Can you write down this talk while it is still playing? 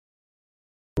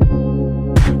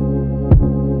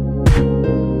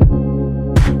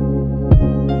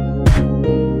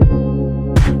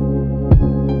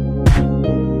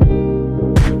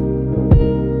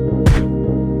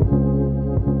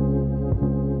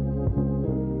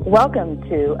Welcome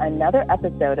to another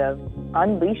episode of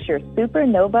Unleash Your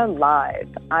Supernova Live.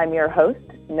 I'm your host,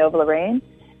 Nova Lorraine,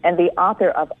 and the author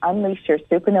of Unleash Your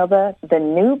Supernova, the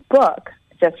new book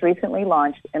just recently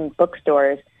launched in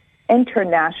bookstores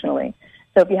internationally.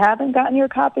 So if you haven't gotten your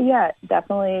copy yet,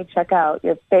 definitely check out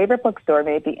your favorite bookstore,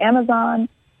 maybe Amazon,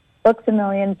 Books A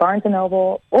Million, Barnes &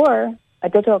 Noble, or a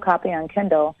digital copy on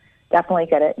Kindle. Definitely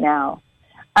get it now.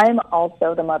 I'm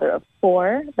also the mother of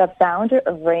four, the founder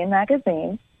of Ryon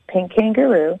magazine, Pink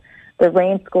Kangaroo, the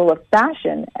Ryon School of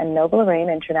Fashion, and Nova Lorraine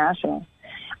International.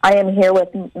 I am here with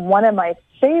one of my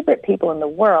favorite people in the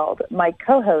world, my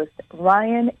co-host,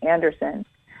 Ryon Anderson,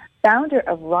 founder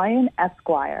of Ryon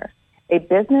Esquire, a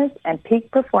business and peak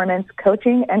performance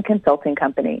coaching and consulting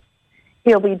company.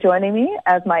 He'll be joining me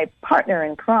as my partner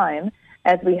in crime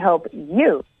as we help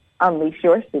you unleash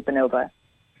your supernova.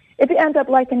 If you end up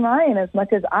liking Ryon as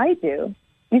much as I do,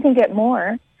 you can get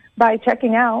more by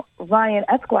checking out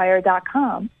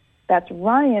RyonEsquire.com. That's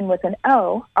Ryon with an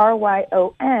O,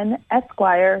 R-Y-O-N,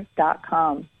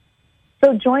 Esquire.com.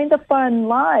 So join the fun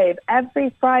live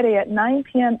every Friday at 9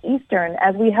 p.m. Eastern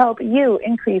as we help you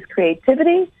increase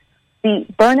creativity,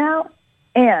 beat burnout,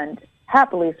 and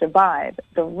happily survive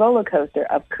the roller coaster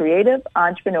of creative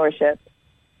entrepreneurship.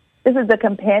 This is the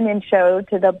companion show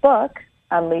to the book,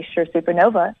 Unleash Your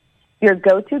Supernova, your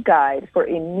go-to guide for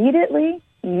immediately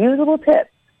usable tips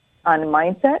on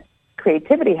mindset,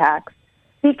 creativity hacks,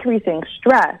 decreasing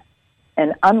stress,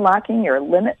 and unlocking your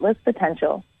limitless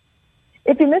potential.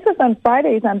 If you miss us on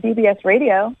Fridays on BBS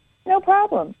Radio, no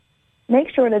problem.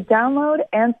 Make sure to download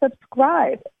and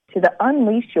subscribe to the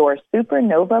Unleash Your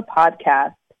Supernova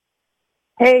podcast.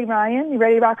 Hey, Ryon, you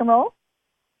ready to rock and roll?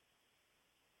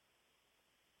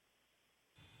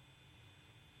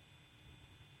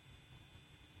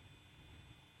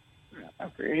 I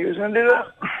figured he was going to do that.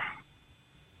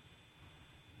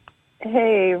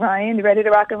 Hey, Ryon, you ready to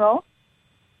rock and roll?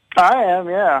 I am,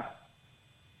 yeah.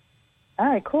 All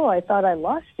right, cool. I thought I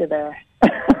lost you there.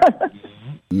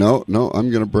 No, I'm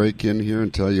going to break in here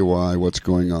and tell you what's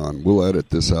going on. We'll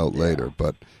edit this out later,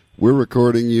 but we're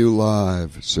recording you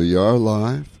live. So you are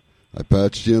live. I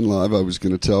patched you in live. I was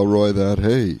going to tell Roy that,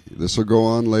 hey, this will go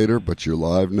on later, but you're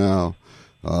live now.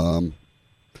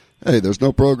 Hey, there's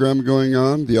no program going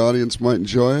on. The audience might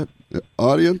enjoy it.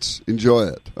 Audience, enjoy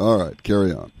it. All right,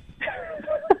 carry on.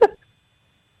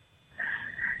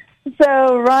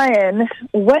 So, Ryon,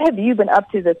 what have you been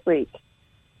up to this week?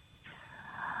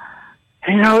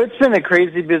 You know, it's been a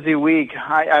crazy busy week.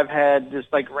 I've had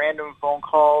just like random phone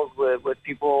calls with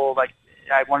people. Like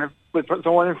I wanted with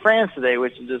someone in France today,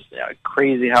 which is just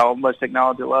crazy how much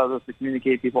technology allows us to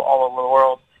communicate with people all over the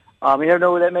world. You never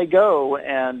know where that may go,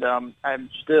 and I'm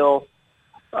still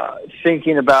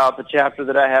thinking about the chapter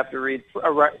that I have to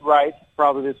write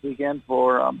probably this weekend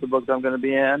for the book that I'm going to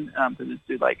be in, because it's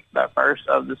due like the first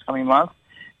of this coming month.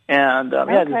 And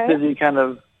just busy kind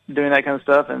of doing that kind of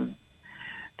stuff and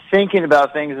thinking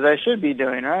about things that I should be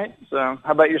doing, right? So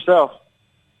how about yourself?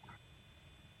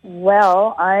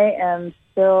 Well, I am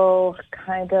still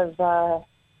kind of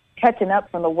catching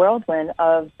up from the whirlwind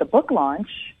of the book launch.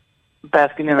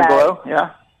 Basking in the glow,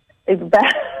 yeah.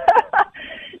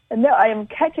 No, I am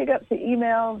catching up to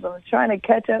emails. I'm trying to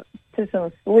catch up to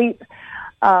some sleep.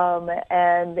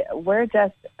 And we're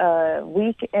just a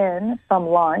week in from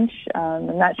launch.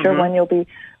 I'm not sure when you'll be,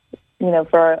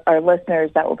 for our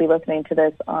listeners that will be listening to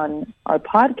this on our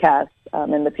podcast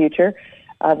in the future.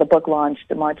 The book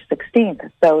launched March 16th.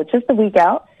 So just a week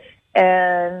out.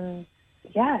 And,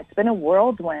 yeah, it's been a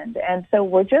whirlwind. And so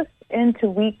we're just into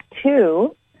week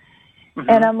 2.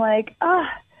 And I'm like,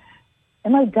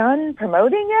 am I done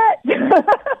promoting yet?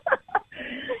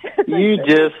 You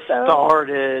just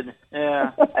started.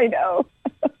 Yeah. I know.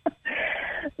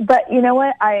 But you know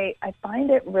what? I find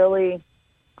it really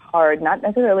hard, not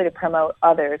necessarily to promote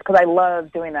others, because I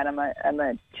love doing that. I'm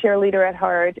a cheerleader at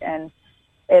heart, and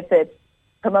if it's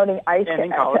promoting ice to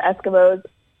Eskimos,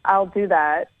 I'll do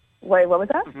that. Wait, what was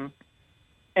that?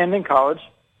 And in college.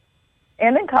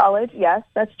 And in college, yes,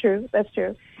 that's true.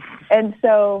 And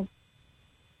so,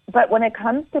 but when it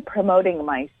comes to promoting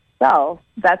myself,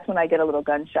 that's when I get a little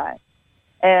gun shy.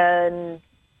 And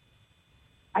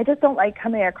I just don't like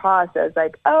coming across as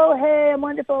like, oh, hey, I'm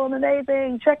wonderful, I'm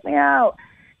amazing, check me out.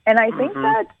 And I think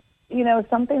that's,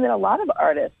 something that a lot of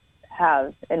artists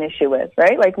have an issue with,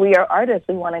 right? Like we are artists,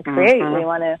 we want to create, we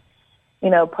want to,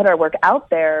 put our work out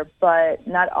there, but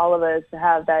not all of us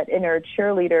have that inner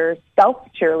cheerleader,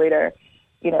 self-cheerleader,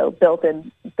 built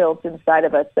inside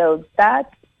of us. So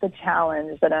that's the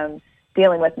challenge that I'm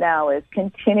dealing with now, is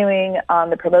continuing on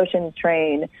the promotion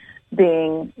train,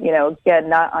 being, again,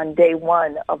 not on day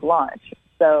one of launch.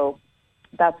 So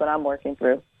that's what I'm working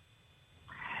through.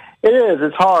 It is.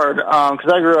 It's hard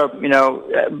because I grew up,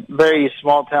 very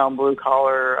small town, blue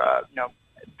collar,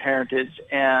 parentage,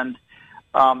 and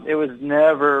it was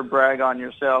never brag on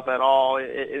yourself at all.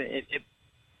 I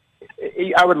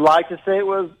would like to say it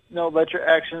was, let your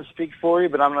actions speak for you,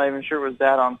 but I'm not even sure it was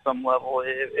that on some level.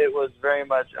 It was very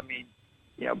much,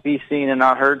 be seen and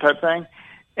not heard type thing.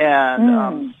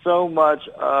 And so much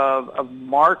of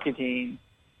marketing,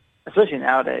 especially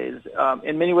nowadays,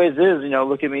 in many ways is,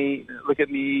 look at me,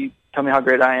 tell me how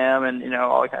great I am, and,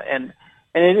 all that kind of,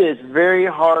 and it is very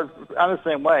hard. I'm the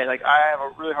same way. Like, I have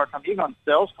a really hard time, even on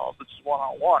sales calls, which is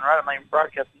one-on-one, right? I'm not even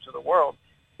broadcasting to the world,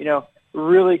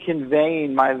 really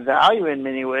conveying my value in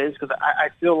many ways because I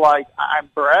feel like I'm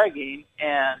bragging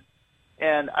and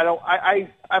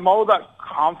I'm all about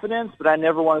confidence, but I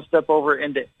never want to step over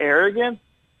into arrogance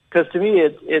because to me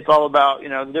it's all about,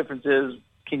 the difference is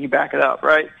can you back it up,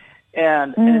 right?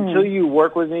 And until you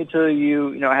work with me, until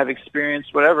you, have experience,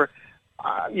 whatever,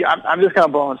 I'm just kind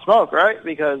of blowing smoke, right?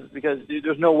 Because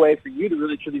there's no way for you to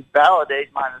really truly validate,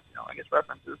 minus,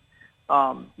 references,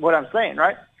 what I'm saying,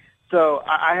 right? So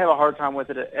I have a hard time with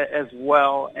it as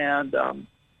well. And,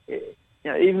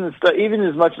 even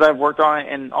as much as I've worked on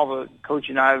it and all the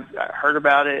coaching I've heard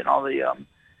about it and all the,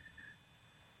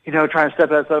 trying to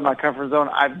step outside of my comfort zone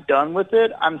I've done with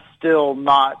it, I'm still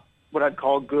not what I'd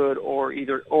call good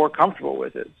or comfortable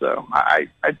with it. So I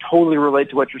totally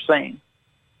relate to what you're saying.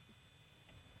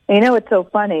 It's so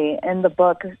funny. In the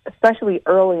book, especially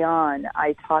early on,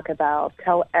 I talk about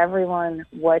tell everyone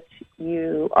what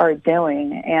you are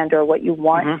doing and or what you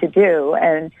want to do,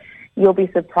 and you'll be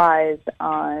surprised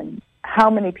on how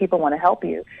many people want to help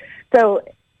you. So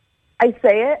I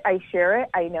say it, I share it,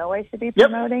 I know I should be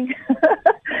promoting.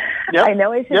 I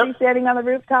know I should be standing on the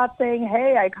rooftop saying,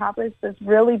 hey, I accomplished this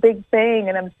really big thing,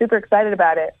 and I'm super excited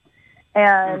about it.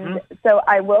 And so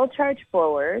I will charge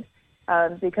forward.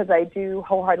 Because I do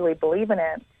wholeheartedly believe in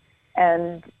it.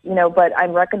 And, but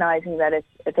I'm recognizing that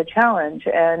it's a challenge.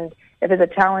 And if it's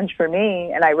a challenge for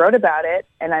me and I wrote about it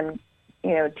and I'm,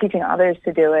 teaching others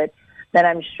to do it, then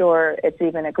I'm sure it's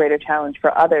even a greater challenge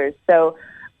for others. So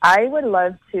I would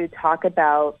love to talk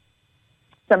about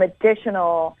some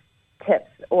additional tips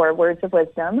or words of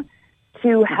wisdom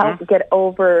to help get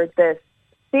over this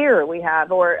fear we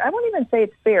have, or I won't even say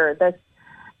it's fear, this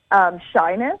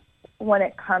shyness when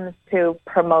it comes to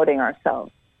promoting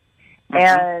ourselves.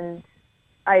 And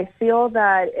I feel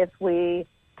that if we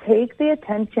take the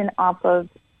attention off of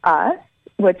us,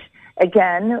 which,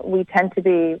 again, we tend to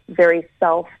be very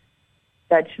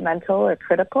self-judgmental or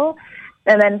critical,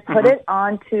 and then put it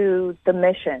onto the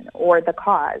mission or the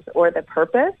cause or the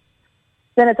purpose,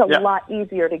 then it's a lot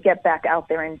easier to get back out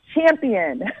there and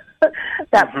champion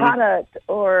that product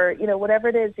or, whatever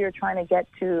it is you're trying to get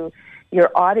to your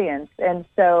audience. And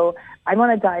so I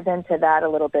want to dive into that a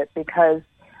little bit because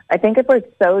I think if we're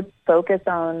so focused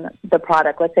on the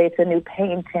product, let's say it's a new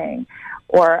painting,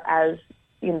 or as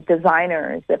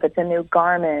designers, if it's a new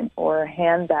garment or a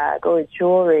handbag or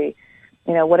jewelry,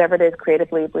 whatever it is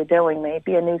creatively we're doing,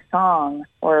 maybe a new song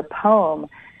or a poem.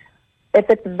 If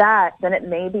it's that, then it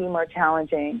may be more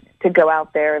challenging to go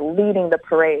out there leading the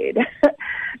parade.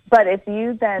 But if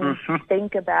you then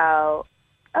think about,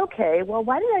 okay, well,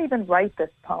 why did I even write this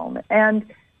poem?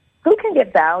 And who can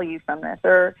get value from this?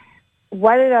 Or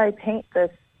why did I paint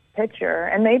this picture?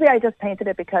 And maybe I just painted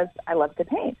it because I love to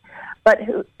paint. But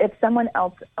if someone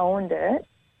else owned it,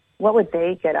 what would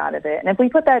they get out of it? And if we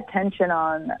put that tension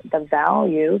on the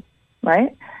value,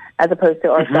 right, as opposed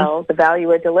to ourselves, the value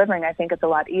we're delivering, I think it's a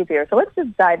lot easier. So let's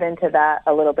just dive into that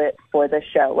a little bit for this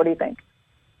show. What do you think?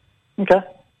 Okay.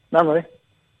 I'm ready.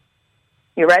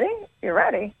 You ready? You're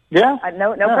ready. Yeah.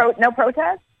 No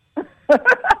protest?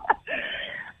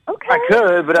 Okay. I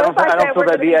could, but I don't feel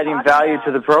that'd be adding value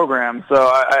to the program, so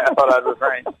I thought I'd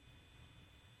refrain.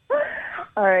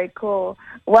 All right, cool.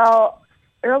 Well,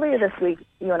 earlier this week,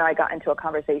 you and I got into a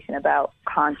conversation about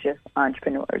conscious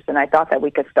entrepreneurs, and I thought that we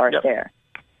could start there.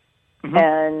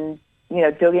 And,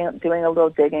 doing a little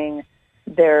digging,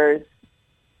 there's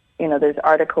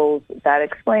articles that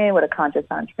explain what a conscious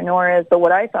entrepreneur is, but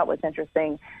what I thought was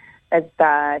interesting is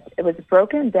that it was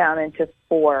broken down into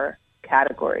 4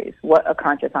 categories, what a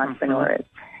conscious entrepreneur is.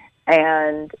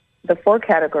 And the 4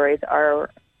 categories are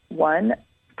 1,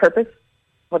 purpose,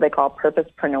 what they call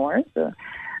purposepreneurs,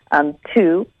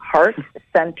 2,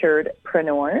 heart-centered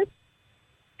preneurs,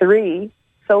 3,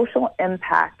 social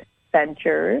impact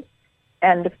ventures,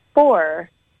 and 4,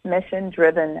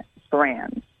 mission-driven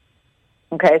brands.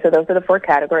 Okay, so those are the 4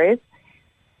 categories.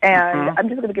 And I'm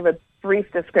just going to give a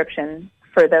brief description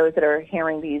for those that are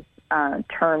hearing these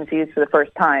terms used for the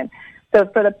first time. So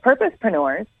for the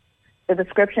purposepreneurs, the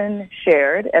description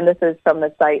shared, and this is from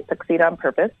the site Succeed on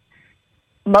Purpose,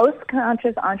 most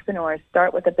conscious entrepreneurs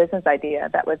start with a business idea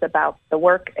that was about the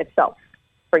work itself.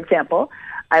 For example,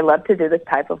 I love to do this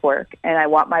type of work, and I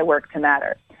want my work to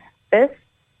matter. This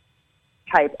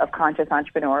type of conscious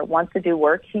entrepreneur wants to do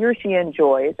work he or she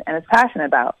enjoys and is passionate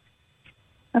about.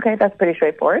 Okay, that's pretty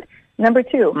straightforward. Number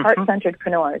two, heart-centered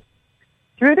preneurs.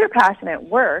 Through their passionate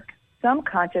work, some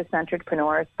conscious-centered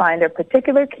preneurs find a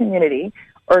particular community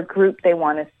or group they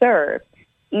want to serve,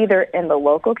 either in the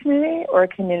local community or a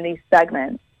community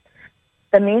segment.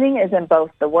 The meaning is in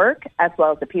both the work as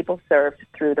well as the people served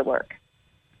through the work.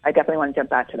 I definitely want to jump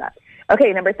back to that.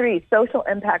 Okay, number three, social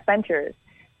impact ventures.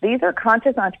 These are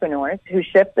conscious entrepreneurs who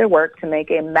shift their work to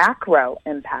make a macro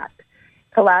impact,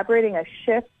 collaborating a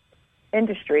shift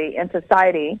industry and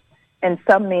society in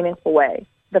some meaningful way.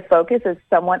 The focus is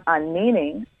somewhat on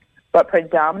meaning, but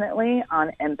predominantly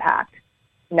on impact.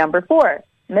 Number four,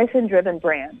 mission-driven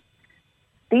brands.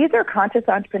 These are conscious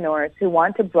entrepreneurs who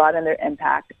want to broaden their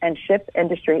impact and shift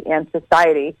industry and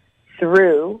society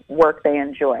through work they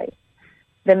enjoy.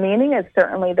 The meaning is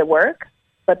certainly the work,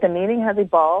 but the meaning has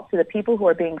evolved to the people who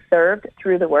are being served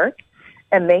through the work,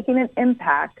 and making an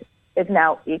impact is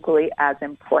now equally as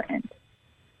important.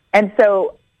 And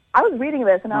so I was reading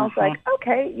this, and I was like,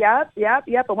 okay, yep.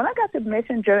 But when I got to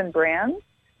mission-driven brands,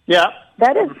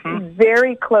 that is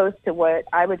very close to what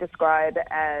I would describe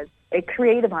as a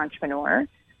creative entrepreneur,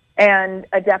 and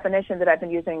a definition that I've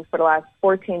been using for the last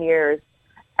 14 years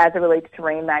as it relates to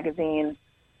Rain Magazine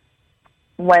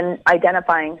when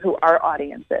identifying who our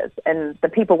audience is and the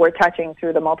people we're touching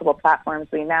through the multiple platforms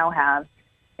we now have,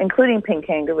 including Pink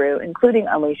Kangaroo, including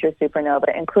Unleash Your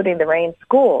Supernova, including the Rain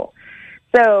School.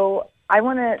 So I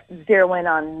want to zero in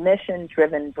on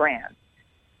mission-driven brands.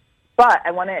 But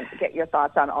I want to get your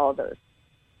thoughts on all of those.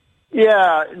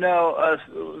 Yeah, no,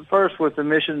 first with the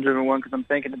mission-driven one, because I'm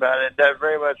thinking about it, that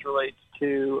very much relates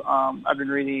to, I've been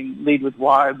reading Lead with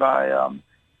Why by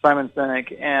Simon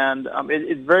Sinek, and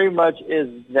it very much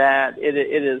is that.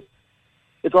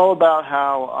 It's all about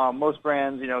how most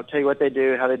brands, tell you what they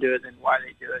do, how they do it, and why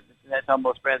they do it. And that's how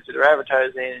most brands do their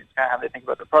advertising, and it's kind of how they think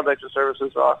about their products or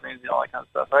services or offerings and all that kind of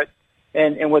stuff, right?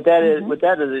 And what that is,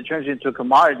 it turns you into a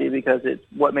commodity because it's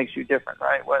what makes you different,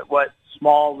 right? What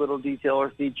small little detail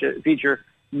or feature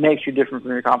makes you different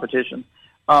from your competition,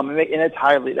 and that's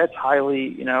highly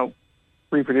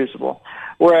reproducible.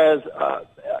 Whereas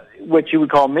what you would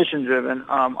call mission-driven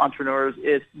entrepreneurs,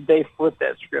 they flip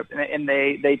that script and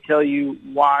they tell you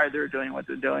why they're doing what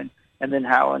they're doing, and then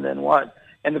how, and then what.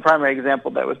 And the primary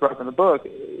example that was brought up in the book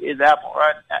is Apple,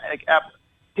 right?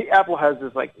 Apple has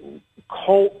this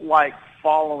cult-like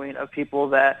following of people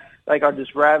that are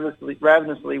just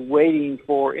ravenously waiting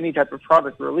for any type of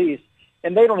product release,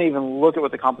 and they don't even look at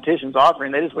what the competition's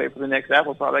offering. They just wait for the next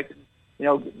Apple product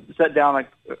and set down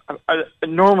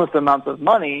enormous amounts of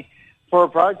money for a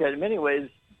product that in many ways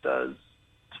does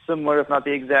similar, if not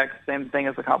the exact same thing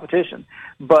as the competition.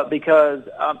 But because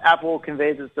Apple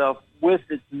conveys itself with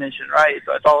its mission, right?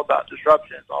 It's all about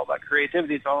disruption. It's all about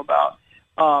creativity. It's all about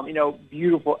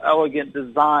beautiful, elegant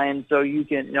design, so you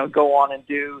can, go on and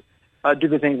do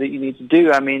the things that you need to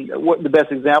do. I mean, what the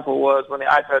best example was when the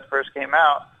iPad first came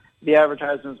out. The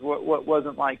advertisements what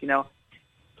wasn't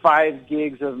 5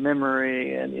 gigs of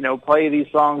memory and play these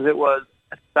songs. It was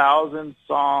 1,000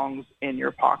 songs in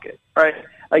your pocket, right?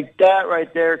 That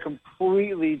right there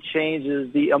completely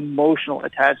changes the emotional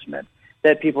attachment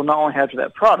that people not only have to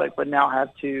that product, but now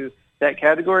have to that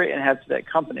category and have to that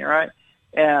company, right?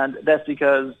 And that's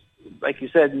because, like you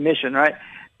said, mission, right?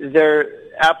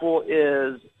 Apple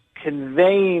is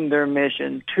conveying their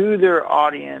mission to their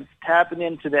audience, tapping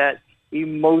into that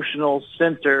emotional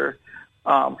center,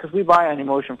 because we buy on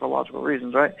emotion for logical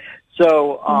reasons, right?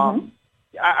 So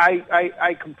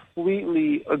I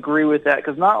completely agree with that,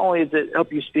 because not only does it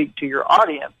help you speak to your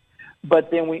audience,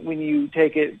 but then when you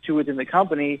take it to within the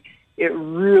company, it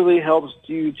really helps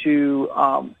you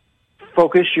to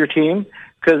focus your team,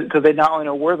 because they not only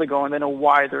know where they're going, they know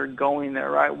why they're going there,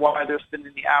 right? Why they're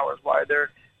spending the hours, why they're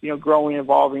growing,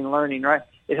 evolving, learning, right?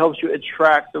 It helps you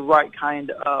attract the right kind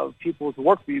of people to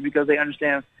work for you because they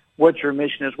understand what your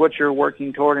mission is, what you're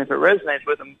working toward, and if it resonates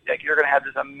with them, you're going to have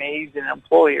this amazing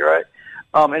employee, right?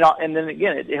 And then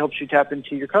again, it helps you tap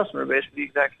into your customer base for the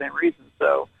exact same reason.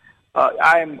 So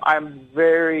I'm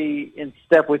very in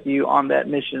step with you on that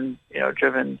mission,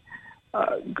 driven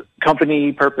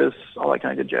company purpose, all that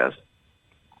kind of good jazz.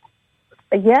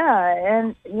 Yeah,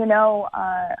 and,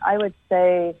 I would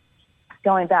say,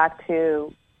 going back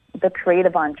to the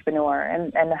creative entrepreneur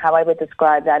and how I would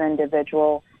describe that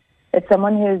individual, it's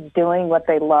someone who's doing what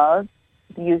they love,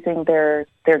 using their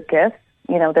gifts.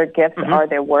 You know, their gifts are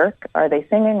their work. Are they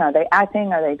singing? Are they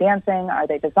acting? Are they dancing? Are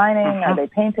they designing? Are they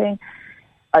painting?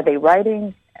 Are they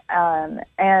writing?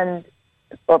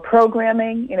 Or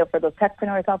programming, you know, for those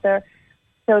techpreneurs out there.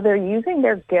 So they're using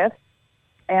their gifts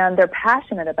and they're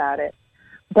passionate about it,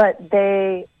 but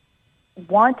they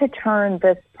want to turn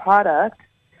this product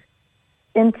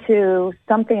into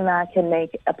something that can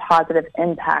make a positive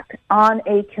impact on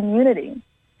a community.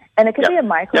 And it could be a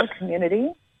micro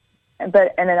community, and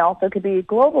it also could be a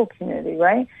global community,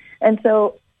 right? And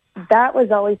so that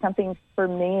was always something for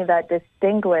me that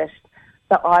distinguished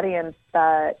the audience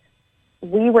that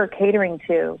we were catering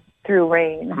to through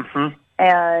Ryon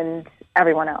and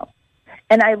everyone else.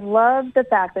 And I love the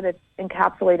fact that it's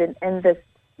encapsulated in this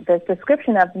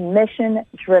description of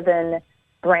mission-driven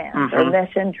brands or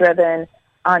mission-driven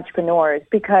entrepreneurs,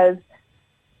 because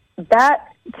that,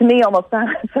 to me, almost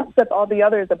sums up all the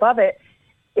others above it.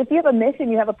 If you have a mission,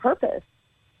 you have a purpose.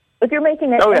 If you're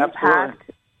making an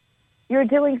impact, you're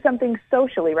doing something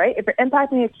socially, right? If you're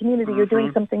impacting a community, you're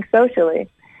doing something socially.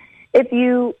 If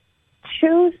you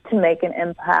choose to make an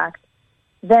impact,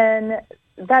 then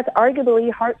that's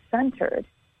arguably heart-centered.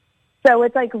 So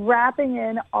it's like wrapping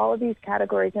in all of these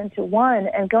categories into one.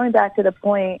 And going back to the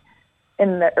point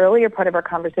in the earlier part of our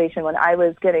conversation when I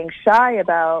was getting shy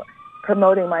about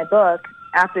promoting my book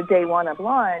after day one of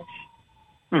launch,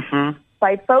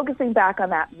 by focusing back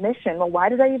on that mission, well, why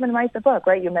did I even write the book,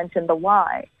 right? You mentioned the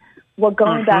why. Well,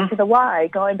 going back to the why,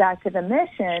 going back to the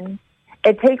mission,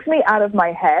 it takes me out of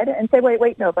my head and say,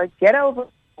 wait, Nova, get over,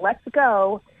 let's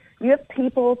go. You have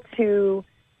people to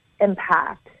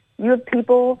impact. You have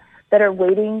people that are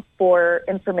waiting for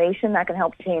information that can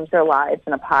help change their lives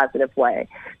in a positive way.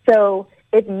 So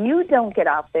if you don't get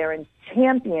out there and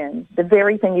champion the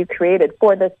very thing you created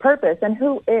for this purpose, and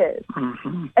who is?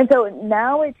 And so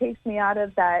now it takes me out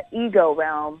of that ego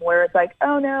realm where it's like,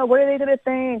 oh no, what are they going to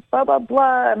think? Blah, blah,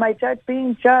 blah. Am I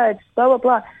being judged? Blah, blah,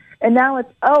 blah. And now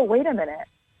it's, oh, wait a minute.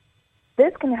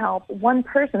 This can help one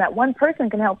person. That one person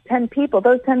can help 10 people.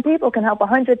 Those 10 people can help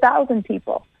 100,000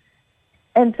 people.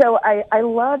 And so I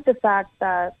love the fact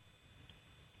that,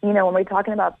 you know, when we're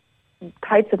talking about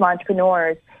types of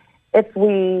entrepreneurs, if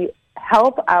we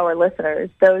help our listeners,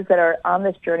 those that are on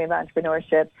this journey of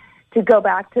entrepreneurship, to go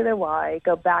back to their why,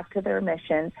 go back to their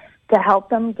mission, to help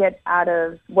them get out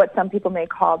of what some people may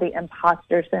call the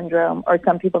imposter syndrome, or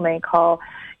some people may call,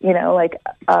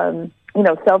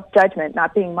 self-judgment,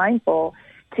 not being mindful,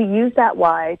 to use that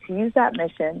why, to use that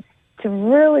mission, to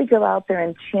really go out there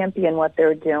and champion what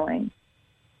they're doing.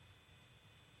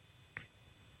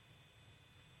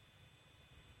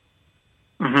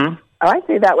 Oh, I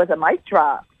see that was a mic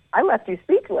drop. I left you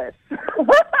speechless.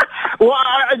 Well,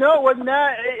 I know it wasn't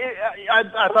that.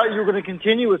 I thought you were going to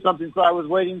continue with something, so I was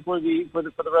waiting for the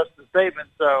rest of the statement.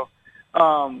 So,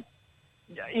 I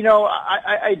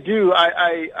do.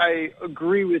 I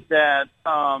agree with that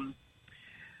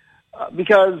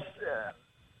because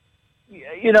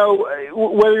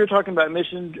whether you're talking about a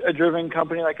mission-driven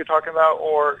company like you're talking about,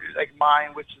 or like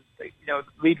mine, which is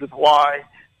lead with why.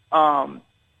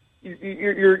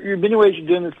 You're in many ways you're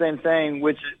doing the same thing,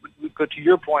 which go to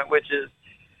your point, which is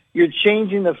you're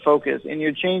changing the focus, and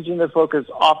you're changing the focus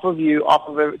off of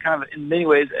every, kind of in many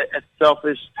ways a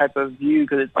selfish type of view,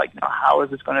 because it's like, how is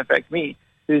this going to affect me?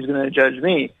 Who's going to judge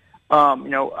me?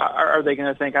 Are they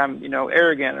going to think I'm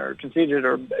arrogant or conceited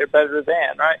or better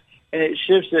than, right? And it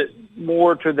shifts it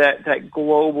more to that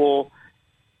global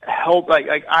help.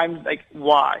 Like I'm like,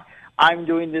 why I'm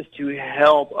doing this to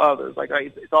help others.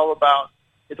 It's all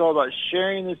about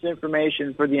sharing this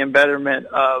information for the embetterment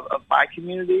of my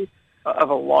community, of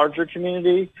a larger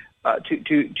community,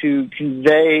 to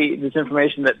convey this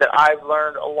information that I've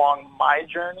learned along my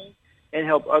journey and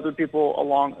help other people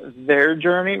along their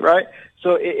journey, right?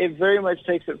 So it very much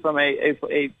takes it from a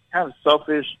kind of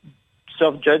selfish,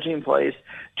 self-judging place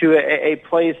to a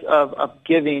place of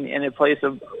giving, and a place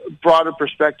of broader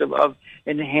perspective of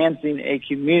enhancing a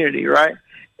community, right?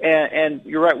 And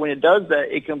you're right, when it does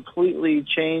that, it completely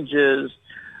changes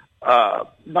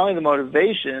not only the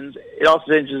motivations, it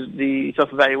also changes the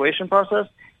self-evaluation process.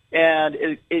 And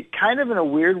it kind of, in a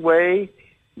weird way,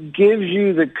 gives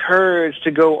you the courage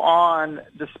to go on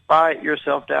despite your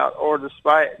self-doubt, or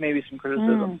despite maybe some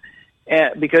criticism.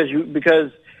 And because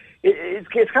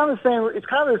it's kind of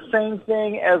the same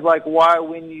thing as like why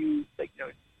when you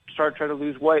start trying to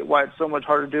lose weight, why it's so much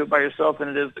harder to do it by yourself than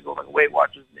it is to go like Weight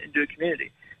Watchers and do a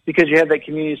community. Because you have that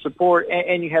community support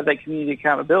and you have that community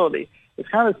accountability. It's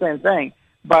kind of the same thing.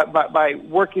 But by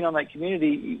working on that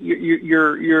community,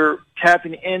 you're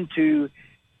tapping into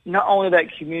not only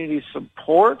that community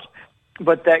support,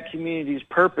 but that community's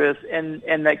purpose and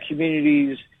that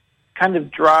community's kind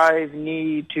of drive,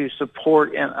 need to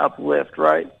support and uplift,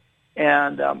 right?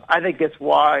 And I think that's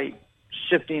why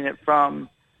shifting it from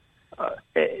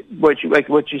what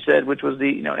you said, which was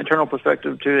the internal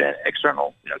perspective to an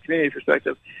external community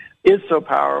perspective, is so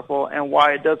powerful, and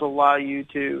why it does allow you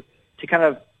to kind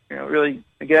of really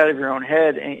get out of your own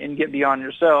head and get beyond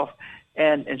yourself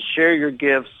and share your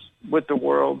gifts with the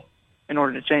world in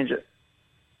order to change it.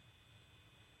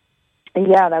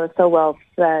 Yeah, that was so well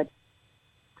said.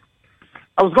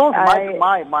 I was going for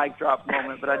my mic drop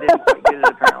moment, but I didn't quite get it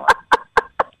apparently.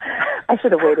 I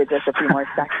should have waited just a few more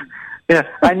seconds. Yeah,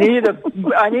 I need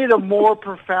a more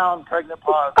profound pregnant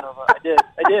pause, Nova. I did.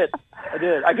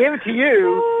 I gave it to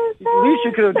you. The least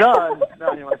you could have done.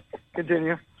 No, anyway,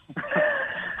 continue.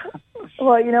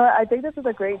 Well, I think this is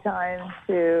a great time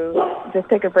to just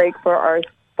take a break for our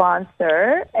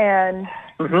sponsor, and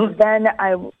then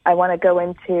I want to go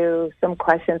into some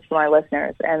questions from our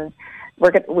listeners, and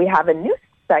we have a new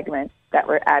segment that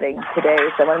we're adding today,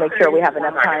 so I want to make sure we have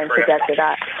enough time to get to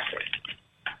that.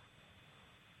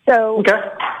 So,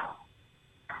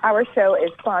 our show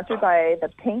is sponsored by the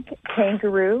Pink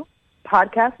Kangaroo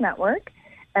Podcast Network,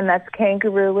 and that's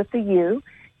Kangaroo with the U,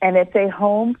 and it's a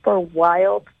home for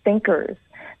wild thinkers.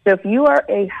 So if you are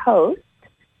a host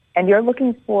and you're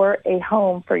looking for a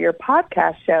home for your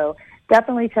podcast show,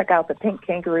 definitely check out the Pink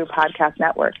Kangaroo Podcast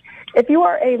Network. If you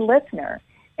are a listener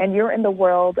and you're in the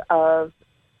world of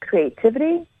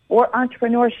creativity or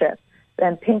entrepreneurship,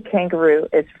 then Pink Kangaroo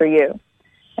is for you.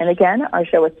 And again, our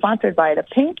show is sponsored by the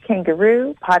Pink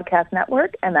Kangaroo Podcast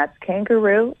Network, and that's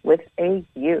Kangaroo with a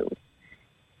U.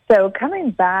 So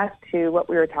coming back to what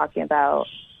we were talking about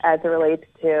as it relates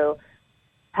to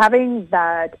having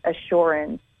that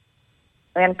assurance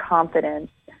and confidence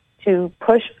to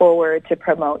push forward to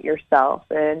promote yourself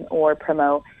or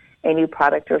promote a new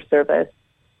product or service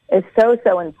is so,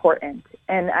 so important.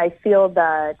 And I feel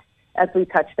that, as we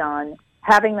touched on,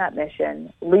 having that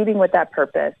mission, leading with that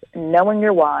purpose, knowing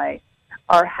your why,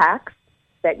 are hacks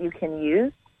that you can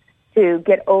use to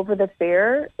get over the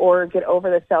fear or get over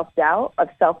the self-doubt of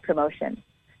self-promotion.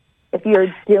 If you're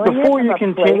doing Before it you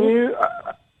continue, go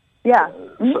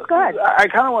ahead. I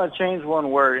kind of want to change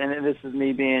one word, and this is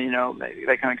me being, maybe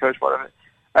that kind of coach part of it.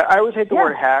 I always hate the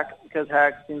word hack, because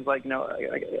hack seems like,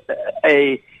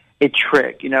 a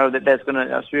trick, that's going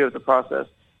to speed up the process.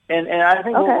 And I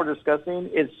think what we're discussing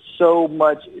is so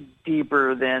much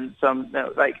deeper than some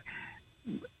like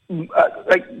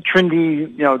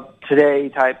trendy, today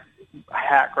type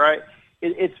hack, right?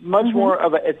 It's much more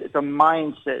of it's a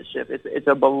mindset shift. It's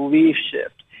a belief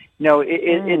shift.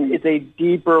 It's a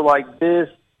deeper like this.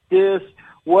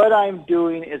 What I'm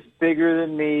doing is bigger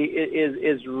than me. It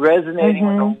is resonating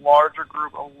with a larger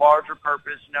group, a larger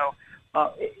purpose.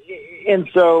 And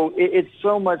so it's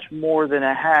so much more than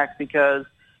a hack, because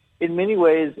in many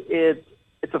ways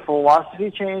it's a philosophy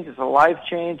change, it's a life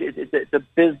change, it's a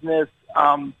business,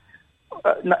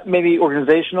 maybe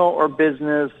organizational or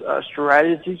business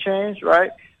strategy change,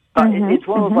 right? It's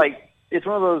one of those it's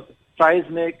one of those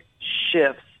seismic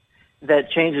shifts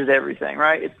that changes everything,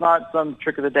 right? It's not some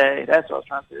trick of the day. That's what I was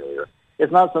trying to say earlier.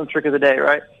 It's not some trick of the day,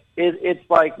 right? It's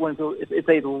like it's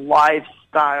a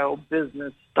lifestyle,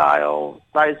 business style,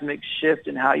 seismic shift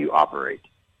in how you operate.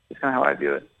 It's kind of how I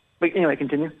view it. But anyway,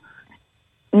 continue.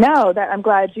 No, I'm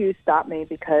glad you stopped me,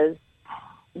 because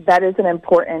that is an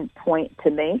important point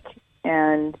to make.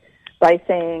 And by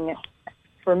saying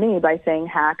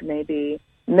hack, maybe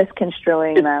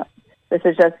misconstruing that this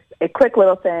is just a quick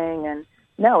little thing. And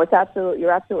no,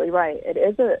 you're absolutely right. It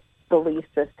is a belief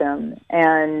system,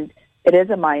 and it is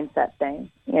a mindset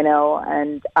thing,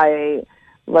 and I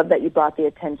love that you brought the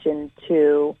attention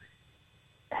to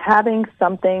having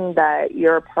something that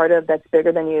you're a part of that's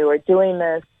bigger than you, or doing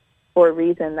this for a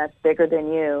reason that's bigger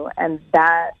than you, and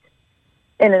that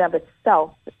in and of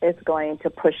itself is going to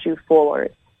push you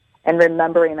forward. And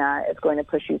remembering that is going to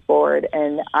push you forward.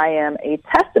 And I am a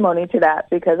testimony to that,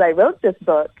 because I wrote this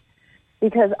book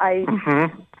because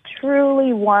I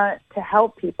truly want to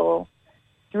help people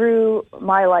through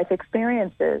my life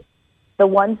experiences, the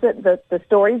ones that the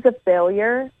stories of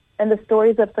failure and the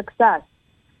stories of success.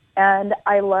 And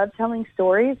I love telling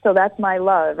stories, so that's my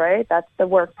love, right? That's the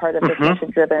work part of this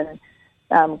mission-driven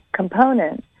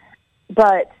component.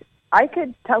 But I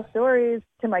could tell stories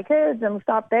to my kids and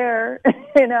stop there,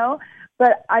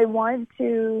 but I want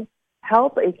to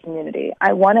help a community.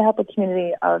 I want to help a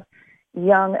community of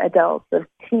young adults, of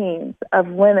teens, of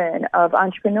women, of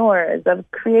entrepreneurs, of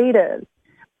creatives.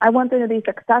 I want them to be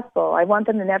successful. I want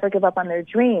them to never give up on their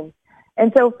dreams.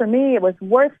 And so for me, it was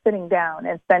worth sitting down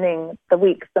and spending the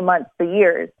weeks, the months, the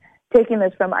years taking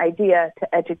this from idea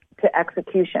to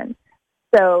execution.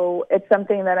 So it's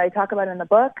something that I talk about in the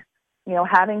book,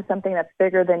 having something that's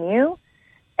bigger than you.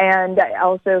 And I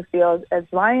also feel, as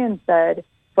Ryon said,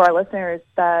 for our listeners,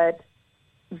 that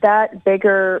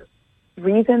bigger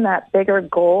reason, that bigger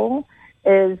goal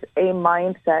is a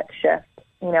mindset shift.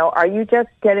 Are you just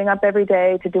getting up every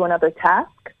day to do another task?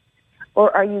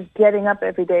 Or are you getting up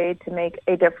every day to make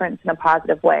a difference in a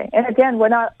positive way? And again, we're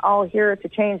not all here to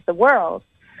change the world,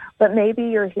 but maybe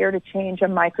you're here to change a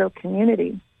micro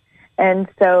community. And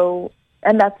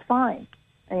that's fine.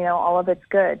 All of it's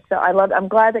good. So I'm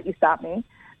glad that you stopped me.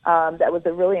 That was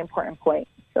a really important point.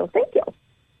 So thank you.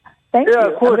 Thank you. Yeah,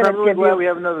 of course. I'm really glad we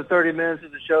have another 30 minutes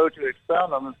of the show to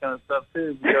expound on this kind of stuff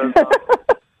too, because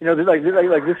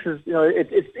this is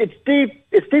it's deep.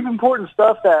 It's deep, important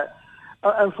stuff that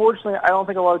unfortunately I don't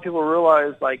think a lot of people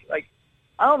realize. Like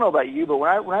I don't know about you, but when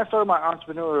I started my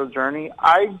entrepreneurial journey,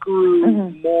 I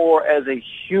grew more as a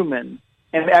human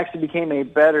and actually became a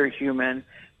better human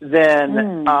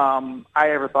than I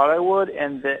ever thought I would,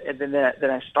 and then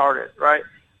I started, right?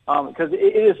 Because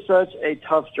it is such a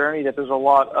tough journey that there's a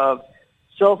lot of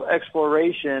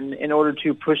self-exploration in order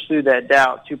to push through that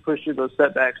doubt, to push through those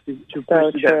setbacks, to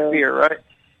push through that fear, right?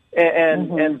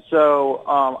 And so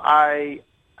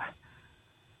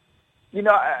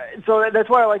so that's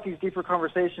why I like these deeper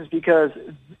conversations, because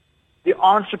the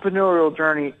entrepreneurial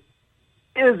journey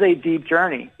is a deep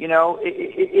journey.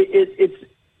 It's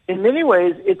in many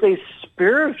ways it's a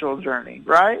spiritual journey,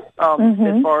 right?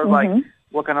 As far as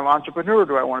what kind of entrepreneur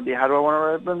do I want to be? How do I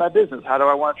want to run my business? How do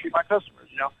I want to treat my customers?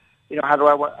 How do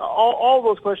I want all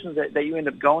those questions that you end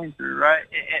up going through, right?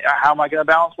 How am I going to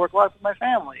balance work life with my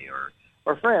family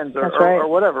or friends or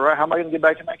whatever, right? How am I going to get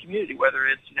back to my community, whether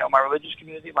it's my religious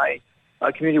community, my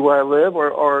community where I live,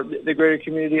 or the greater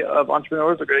community of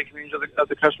entrepreneurs, the greater community of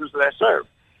the customers that I serve.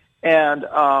 And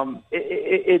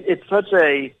it's such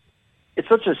a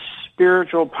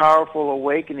spiritual, powerful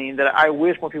awakening that I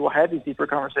wish more people had these deeper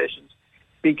conversations,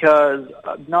 because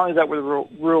not only is that where the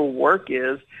real work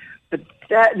is, but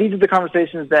these are the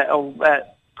conversations that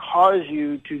cause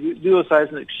you to do those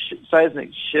seismic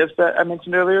shifts that I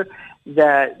mentioned earlier,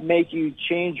 that make you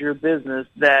change your business,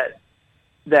 that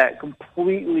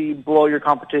completely blow your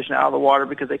competition out of the water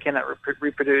because they cannot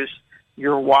reproduce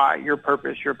your why, your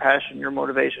purpose, your passion, your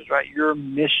motivations, right? Your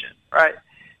mission, right?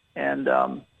 And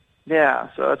so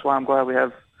that's why I'm glad we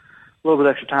have a little bit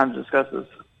extra time to discuss this.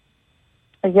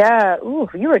 Yeah,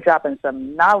 you were dropping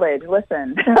some knowledge.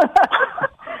 Listen,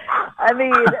 I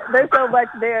mean, there's so much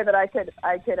there that I could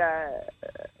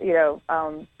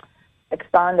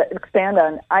expand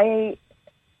on.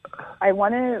 I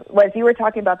want to, as you were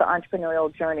talking about the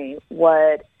entrepreneurial journey,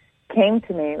 what came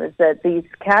to me was that these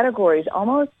categories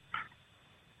almost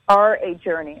are a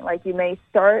journey. Like, you may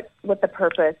start with the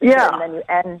purpose, and then you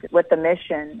end with the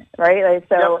mission, right?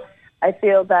 I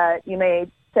feel that you may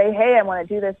say, hey, I want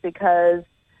to do this because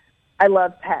I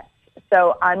love pets.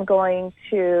 So I'm going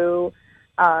to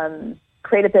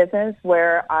create a business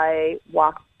where I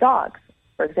walk dogs,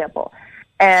 for example.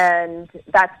 And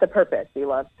that's the purpose. You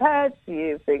love pets.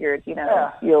 You figured,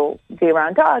 you'll be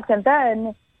around dogs. And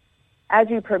then as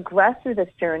you progress through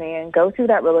this journey and go through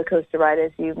that roller coaster ride,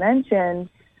 as you mentioned,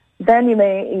 then you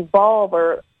may evolve,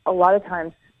 or a lot of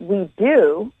times we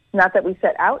do, not that we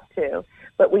set out to,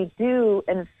 but we do,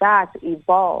 in fact,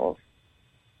 evolve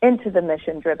into the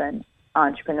mission-driven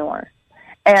entrepreneur.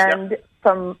 And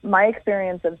from my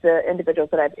experience of the individuals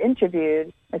that I've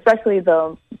interviewed, especially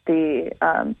the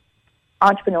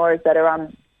entrepreneurs that are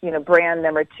on, brand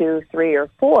number 2, 3, or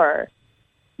 4,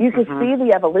 you can see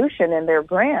the evolution in their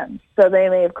brand. So they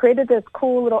may have created this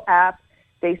cool little app,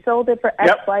 they sold it for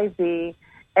X, Y, Z,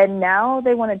 and now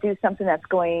they want to do something that's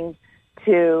going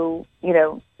to,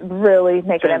 really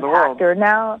make an impact. Or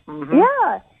now,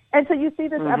 and so you see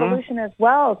this evolution as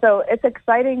well. So it's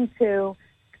exciting to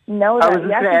know that. I was just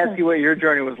going to ask you what your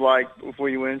journey was like before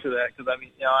you went into that, because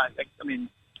I mean,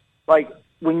 like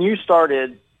when you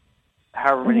started,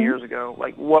 however many years ago,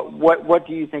 like what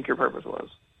do you think your purpose was?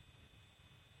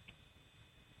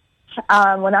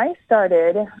 When I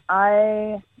started,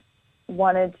 I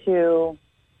wanted to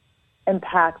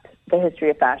impact the history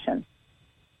of fashion.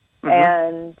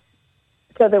 And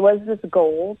so there was this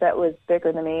goal that was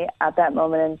bigger than me at that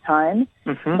moment in time.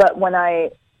 But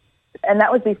and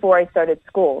that was before I started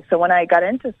school. So when I got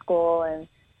into school and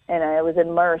I was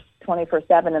immersed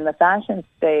 24/7 in the fashion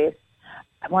space,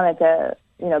 I wanted to,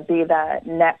 be that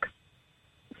next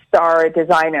star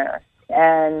designer.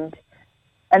 And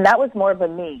that was more of a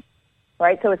me,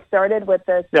 right? So it started with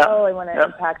this, I want to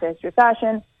impact the history of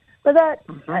fashion. But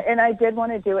and I did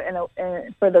want to do it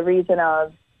for the reason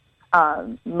of,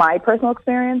 my personal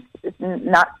experience is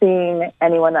not seeing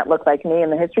anyone that looked like me in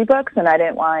the history books, and I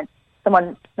didn't want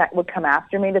someone that would come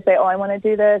after me to say, oh, I want to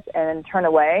do this, and turn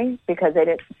away because they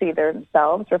didn't see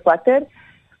themselves reflected.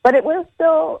 But it was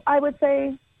still, I would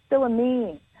say, still a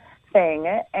me thing,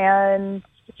 and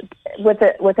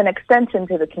with an extension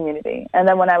to the community. And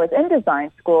then when I was in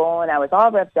design school and I was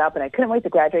all revved up and I couldn't wait to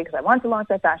graduate because I wanted to launch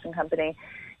my fashion company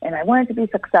and I wanted to be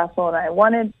successful and I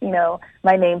wanted,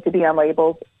 my name to be on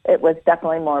labels, it was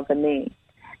definitely more of a me.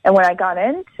 And when I got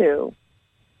into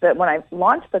when I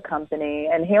launched the company,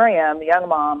 and here I am, a young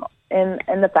mom in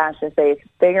the fashion space,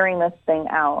 figuring this thing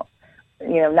out,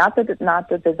 not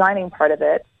the designing part of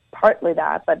it, partly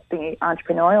that, but the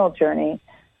entrepreneurial journey,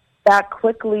 that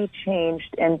quickly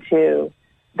changed into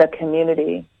the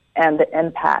community and the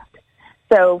impact.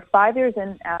 So 5 years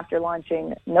in after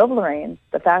launching Nova Lorraine,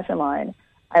 the fashion line,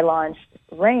 I launched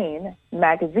Ryon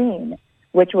magazine,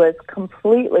 which was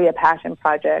completely a passion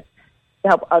project to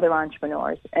help other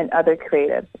entrepreneurs and other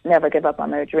creatives never give up on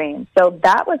their dreams. So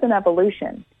that was an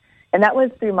evolution, and that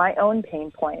was through my own pain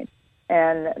points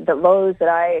and the lows that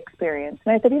I experienced.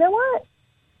 And I said, you know what?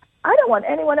 I don't want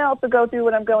anyone else to go through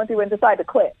what I'm going through and decide to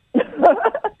quit.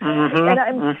 And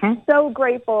I'm so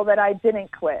grateful that I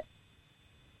didn't quit.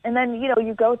 And then,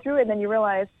 you go through it and then you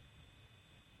realize,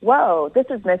 whoa, this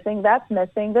is missing, that's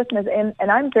missing, this missing.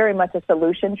 And I'm very much a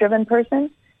solution-driven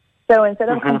person. So instead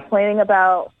of complaining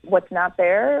about what's not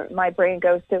there, my brain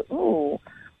goes to,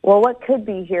 what could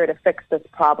be here to fix this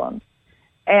problem?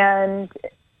 And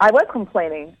I was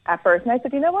complaining at first. And I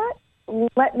said, you know what?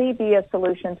 Let me be a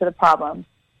solution to the problem.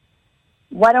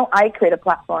 Why don't I create a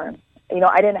platform?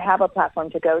 I didn't have a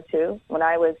platform to go to when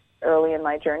I was early in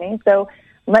my journey. So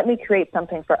let me create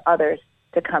something for others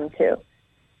to come to.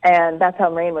 And that's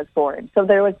how Ryon was born. So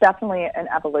there was definitely an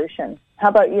evolution. How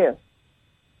about you?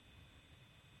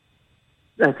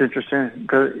 That's interesting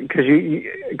because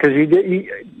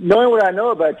you knowing what I know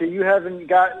about you, you haven't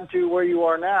gotten to where you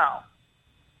are now.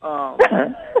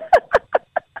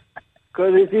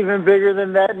 Because it's even bigger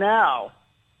than that now.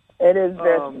 It is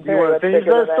very do you want to finish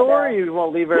that story, or you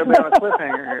want to leave everybody on a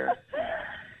cliffhanger here?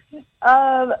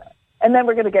 And then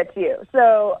we're going to get to you.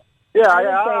 So yeah,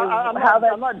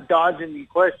 I'm not dodging the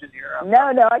question here.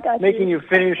 No, I got making you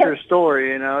finish your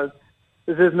story.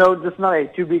 This is not a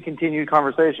to be continued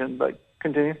conversation, but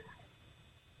continue.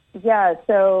 Yeah.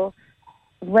 So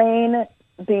Ryon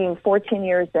being 14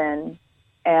 years in,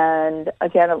 and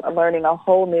again learning a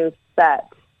whole new set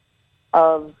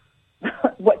of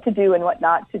what to do and what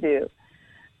not to do.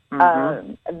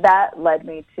 That led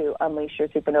me to Unleash Your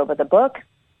Supernova, the book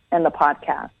and the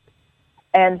podcast.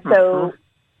 And so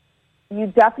you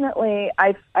definitely,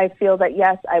 I feel that,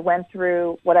 yes, I went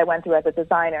through what I went through as a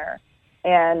designer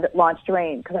and launched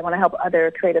Ryon because I want to help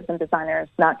other creatives and designers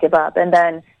not give up. And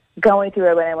then going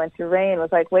through it when I went through Ryon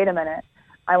was like, wait a minute,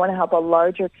 I want to help a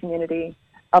larger community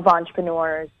of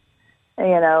entrepreneurs,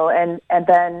 and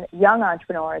then young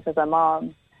entrepreneurs as a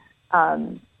mom,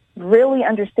 really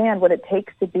understand what it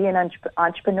takes to be an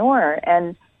entrepreneur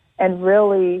and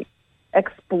really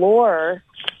explore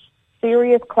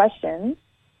serious questions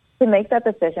to make that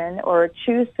decision or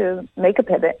choose to make a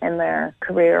pivot in their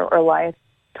career or life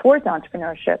towards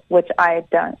entrepreneurship, which I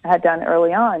had done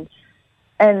early on.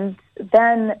 And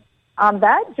then on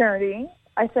that journey,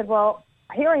 I said, well,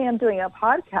 here I am doing a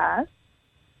podcast,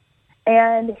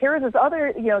 and here's this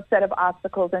other set of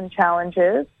obstacles and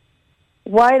challenges.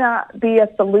 Why not be a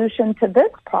solution to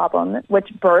this problem, which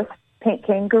birthed Pink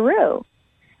Kangaroo?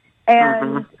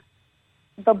 And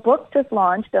the book just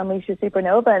launched, Unleash Your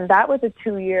Supernova, and that was a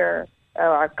 2-year, it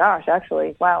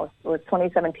was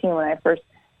 2017 when I first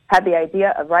had the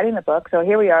idea of writing the book. So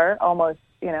here we are, almost,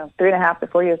 3.5 to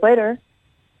 4 years later.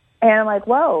 And I'm like,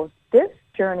 whoa, this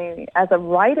journey as a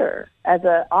writer, as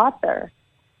an author,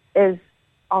 is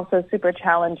also super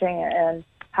challenging. And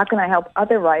how can I help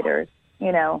other writers,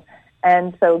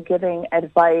 And so giving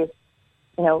advice,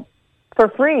 for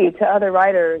free to other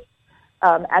writers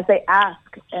as they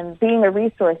ask, and being a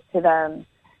resource to them,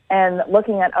 and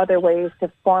looking at other ways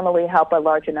to formally help a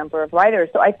larger number of writers.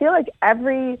 So I feel like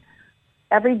every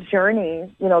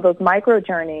journey, those micro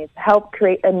journeys, help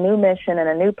create a new mission and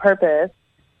a new purpose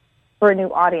for a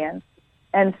new audience.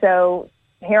 And so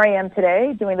here I am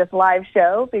today doing this live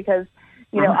show because,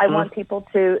 I want people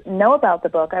to know about the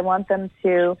book. I want them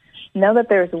to know that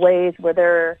there's ways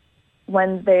where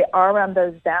when they are on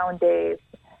those down days,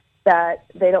 that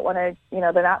they don't want to,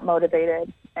 they're not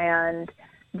motivated and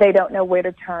they don't know where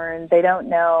to turn. They don't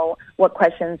know what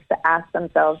questions to ask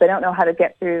themselves. They don't know how to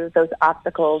get through those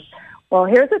obstacles. Well,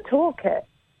 here's a toolkit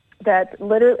that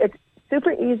literally, it's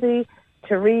super easy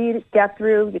to read, get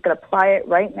through. You can apply it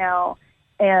right now.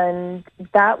 And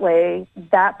that way,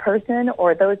 that person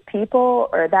or those people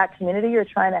or that community you're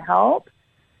trying to help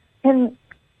can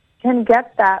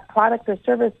get that product or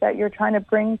service that you're trying to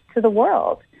bring to the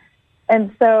world.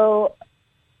 And so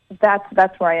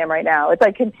that's where I am right now. It's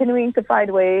like continuing to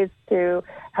find ways to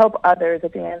help others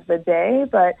at the end of the day,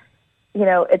 but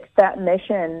it's that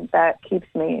mission that keeps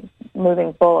me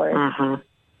moving forward. Mm-hmm.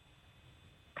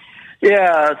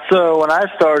 Yeah, so when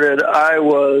I started, I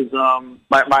was,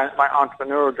 my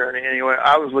entrepreneurial journey anyway,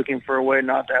 I was looking for a way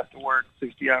not to have to work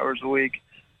 60 hours a week.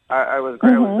 I was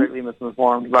greatly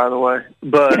misinformed, by the way.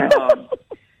 But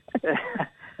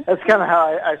that's kind of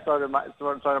how I started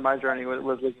my journey,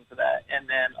 was looking for that. And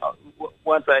then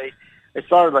once I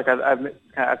started, like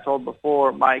I've told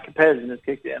before, my competitiveness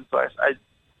kicked in. So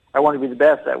I wanted to be the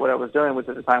best at what I was doing, which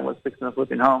at the time was fixing and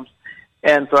flipping homes.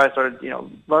 And so I started,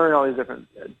 learning all these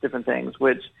different things,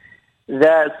 which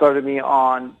that started me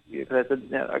on, because I said,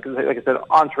 like I said,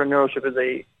 entrepreneurship is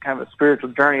a kind of a spiritual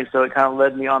journey. So it kind of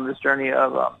led me on this journey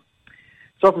of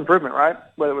self-improvement, right?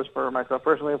 Whether it was for myself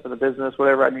personally or for the business,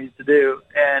 whatever I needed to do.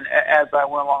 And as I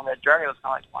went along that journey, I was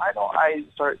kind of like, why don't I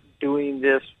start doing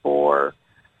this for,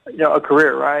 a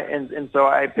career, right? And so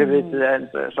I pivoted to that, and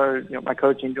so I started, my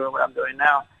coaching, doing what I'm doing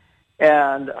now.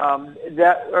 And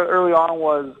that early on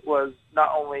was not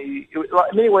only, in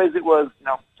many ways it was,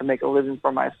 to make a living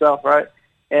for myself, right?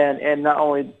 And not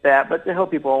only that, but to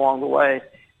help people along the way.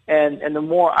 And the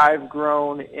more I've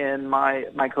grown in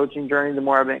my coaching journey, the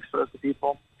more I've been exposed to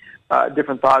people,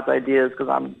 different thoughts, ideas, because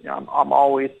I'm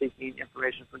always seeking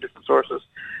information from different sources.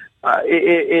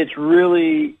 It's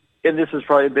really, and this has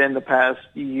probably been the past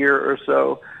year or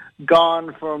so,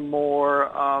 gone from more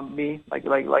me, like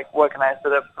what can I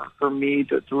set up for me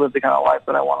to live the kind of life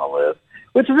that I want to live,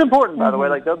 which is important, by the way.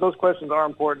 Like those questions are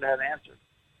important to have answered,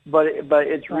 but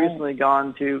it's recently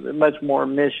gone to much more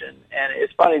mission. And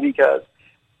it's funny because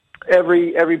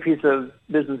every piece of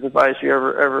business advice you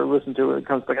ever listen to when it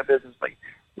comes to like a business, like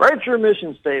write your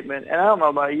mission statement. And I don't know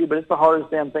about you, but it's the hardest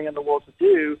damn thing in the world to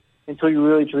do until you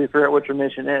really truly figure out what your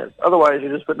mission is. Otherwise,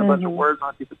 you're just putting a bunch of words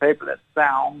on a piece of paper that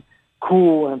sound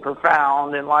cool and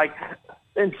profound and like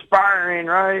inspiring,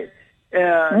 right?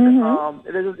 And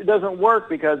it doesn't work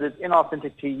because it's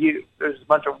inauthentic to you. There's a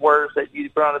bunch of words that you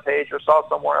put on a page or saw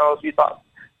somewhere else you thought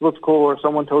looked cool, or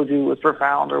someone told you was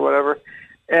profound or whatever.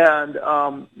 And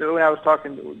when I was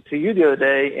talking to you the other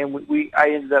day, and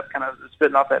I ended up kind of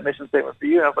spitting off that mission statement for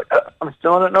you, and I was like, I'm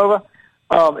still in it, Nova.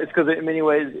 It's because in many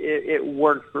ways it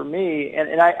worked for me,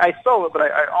 and I stole it, but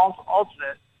I also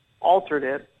altered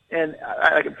it. And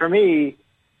for me,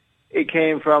 it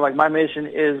came from, like, my mission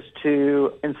is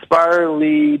to inspire,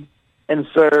 lead, and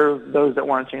serve those that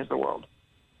want to change the world.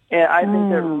 And I think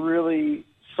that really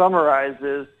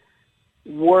summarizes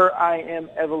where I am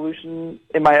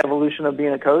in my evolution of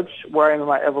being a coach, where I am in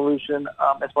my evolution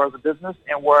as far as a business,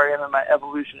 and where I am in my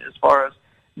evolution as far as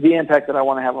the impact that I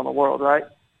want to have on the world, right?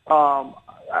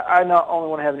 I not only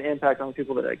want to have an impact on the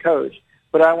people that I coach,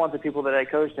 but I want the people that I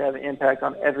coach to have an impact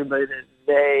on everybody that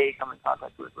they come in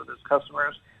contact with, whether it's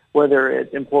customers, whether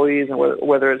it's employees, and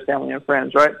whether it's family and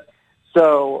friends, right?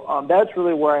 So that's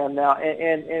really where I am now.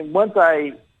 And once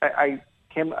I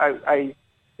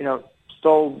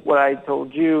stole what I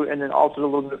told you and then altered a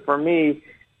little bit for me,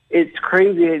 it's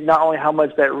crazy not only how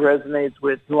much that resonates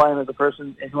with who I am as a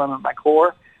person and who I am at my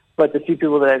core, but the few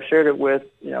people that I've shared it with,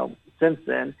 since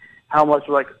then, how much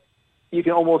like you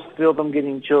can almost feel them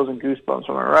getting chills and goosebumps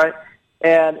from it, right?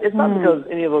 And it's not because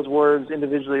any of those words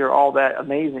individually are all that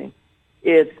amazing.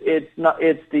 It's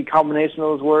the combination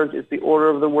of those words, it's the order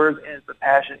of the words, and it's the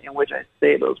passion in which I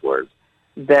say those words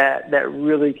that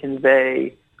really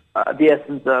convey the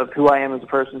essence of who I am as a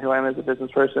person, who I am as a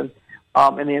business person,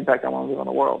 and the impact I want to leave on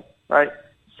the world, right?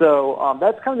 So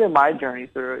that's kind of been my journey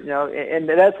through it, and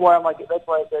that's why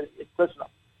I said it's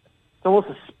almost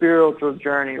a spiritual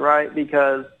journey, right?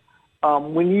 Because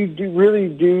when you really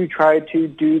do try to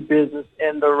do business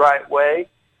in the right way,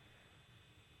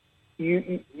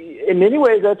 you in many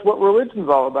ways that's what religion's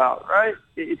all about, right?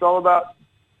 It's all about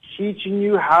teaching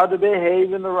you how to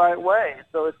behave in the right way.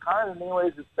 So it's kind of in many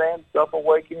ways the same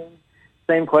self-awakening,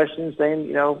 same questions,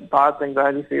 same thoughts,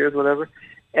 anxiety, fears, whatever.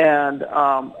 And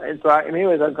so in many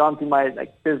ways I've gone through my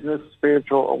business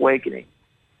spiritual awakening,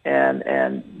 and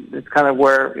it's kind of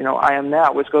where I am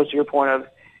now, which goes to your point of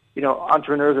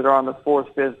entrepreneurs that are on the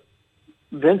fourth, fifth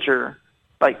venture.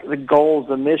 Like the goals,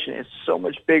 the mission is so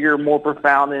much bigger, more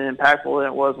profound, and impactful than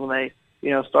it was when they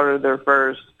started their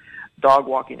first dog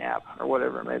walking app or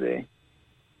whatever it may be.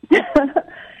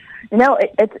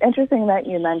 It's interesting that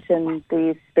you mentioned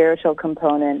the spiritual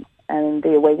component and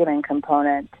the awakening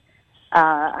component.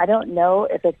 I don't know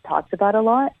if it's talked about a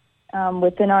lot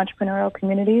within entrepreneurial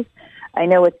communities. I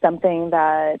know it's something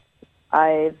that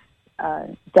I've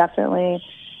definitely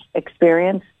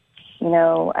experienced,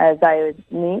 as I would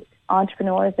meet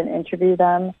entrepreneurs and interview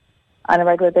them on a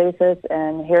regular basis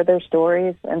and hear their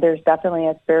stories. And there's definitely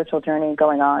a spiritual journey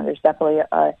going on. There's definitely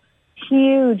a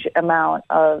huge amount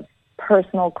of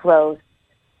personal growth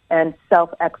and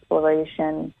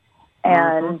self-exploration.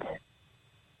 And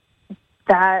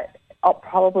that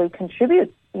probably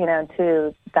contributes,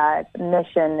 to that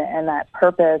mission and that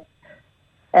purpose,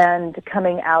 and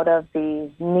coming out of the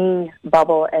me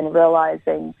bubble and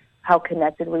realizing how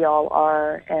connected we all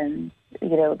are, and,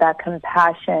 that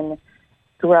compassion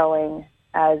growing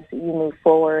as you move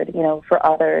forward, for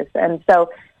others. And so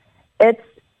it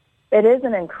is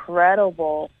an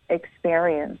incredible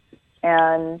experience.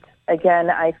 And again,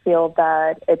 I feel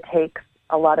that it takes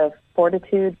a lot of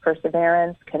fortitude,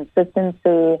 perseverance,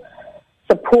 consistency,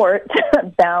 support,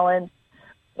 balance,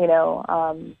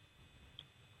 and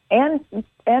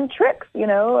tricks,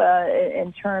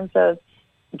 in terms of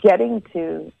getting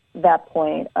to that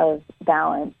point of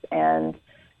balance and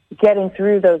getting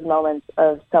through those moments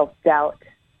of self-doubt.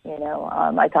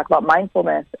 I talk about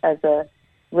mindfulness as a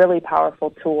really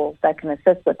powerful tool that can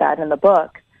assist with that in the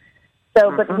book.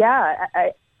 So, but yeah,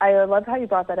 I love how you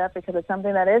brought that up, because it's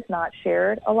something that is not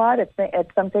shared a lot.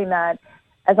 It's something that,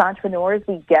 as entrepreneurs,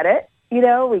 we get it.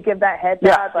 We give that head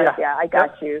nod, I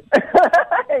got you.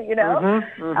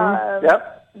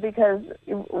 Because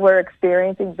we're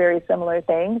experiencing very similar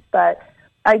things. But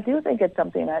I do think it's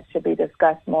something that should be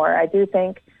discussed more. I do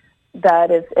think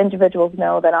that if individuals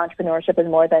know that entrepreneurship is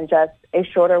more than just a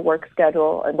shorter work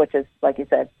schedule, which is, like you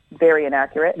said, very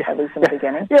inaccurate, at least in the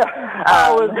beginning.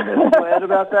 I was glad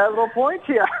about that little point.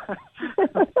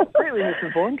 Greatly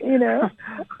misinformed.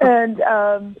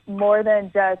 And more than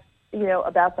just,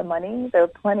 about the money. There are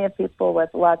plenty of people with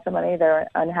lots of money that are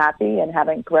unhappy and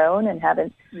haven't grown and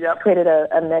haven't created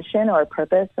a mission or a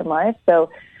purpose in life. So,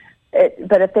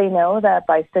 but if they know that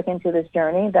by sticking to this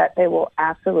journey, that they will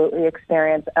absolutely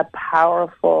experience a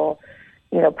powerful,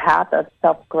 path of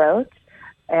self-growth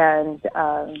and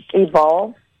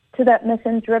evolve to that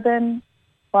mission-driven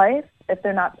life if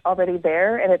they're not already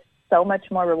there, and it's so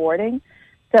much more rewarding.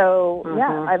 So,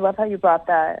 I love how you brought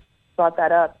that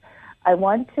up. I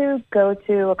want to go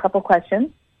to a couple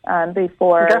questions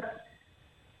before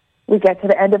we get to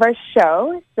the end of our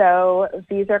show. So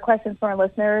these are questions from our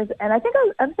listeners, and I think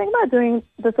I'm thinking about doing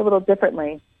this a little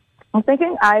differently. I'm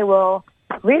thinking I will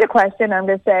read a question. I'm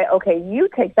going to say, okay, you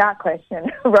take that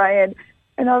question, Ryan,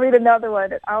 and I'll read another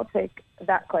one, and I'll take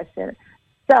that question.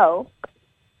 So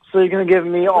you're going to give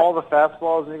me all the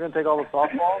fastballs, and you're going to take all the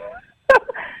softballs?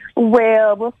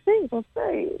 Well, we'll see.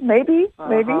 Maybe.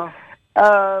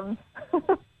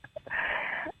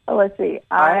 Let's see.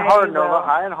 High and hard, Nova.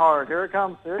 High and hard. Here it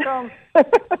comes.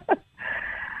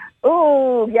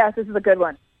 Oh, yes, this is a good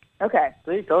one. Okay.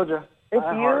 See, told you.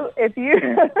 If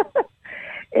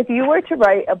you were to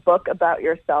write a book about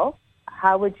yourself,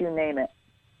 how would you name it?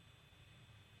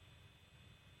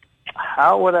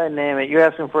 How would I name it? You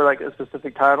asking for like a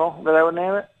specific title that I would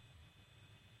name it?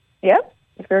 Yep.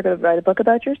 If you were going to write a book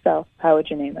about yourself, how would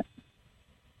you name it?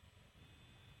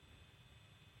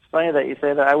 Funny that you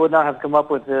say that. I would not have come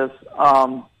up with this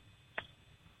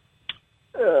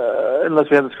unless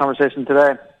we had this conversation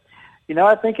today.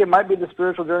 I think it might be the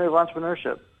spiritual journey of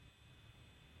entrepreneurship.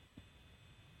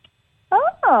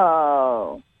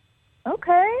 Oh,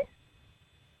 okay.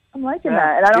 I'm liking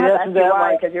that. And I don't have to ask you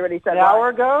why, because you already said an hour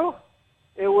ago,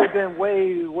 it would have been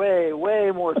way, way,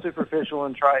 way more superficial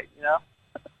and trite, Yeah.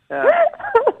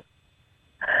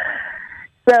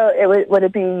 So would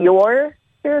it be your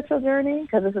spiritual journey?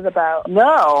 Because this is about...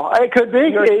 No, it could be.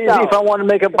 Yourself. If I want to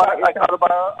make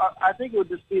I think it would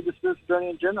just be the spiritual journey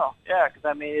in general. Yeah,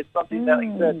 because, it's something that, like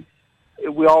you said,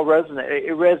 we all resonate.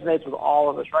 It resonates with all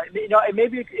of us, right? It may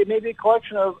be a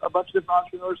collection of a bunch of different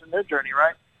entrepreneurs in their journey,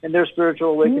 right? And their spiritual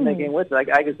awakening they came with it.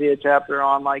 I could see a chapter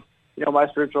on, my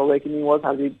spiritual awakening was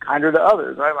how to be kinder to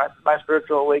others, right? My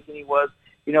spiritual awakening was,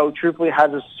 truthfully how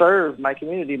to serve my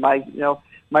community. My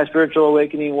spiritual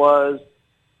awakening was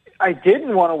I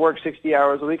didn't want to work 60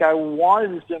 hours a week. I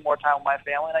wanted to spend more time with my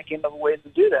family, and I came up with ways to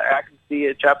do that. I can see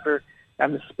a chapter.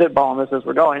 I'm just spitballing this as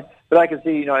we're going, but I can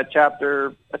see, a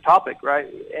chapter, a topic, right,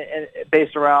 and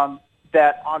based around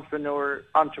that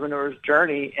entrepreneur's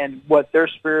journey and what their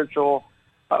spiritual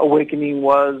awakening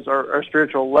was, or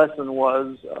spiritual lesson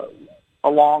was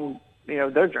along,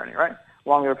 their journey, right,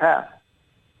 along their path.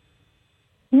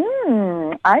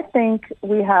 I think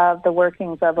we have the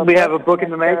workings of a book. We have a book in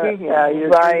the making? Yeah, you're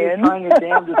trying your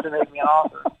damnedest to make me an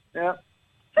author. Yep.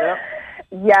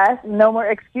 Yes, no more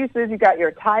excuses. You got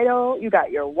your title, you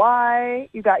got your why,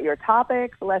 you got your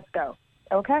topics. Let's go.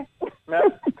 Okay?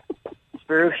 Yep.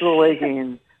 Spiritual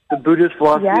awakening, the Buddhist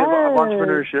philosophy of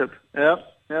entrepreneurship.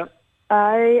 Yep.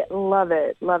 I love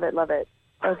it.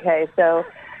 Okay, so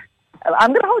I'm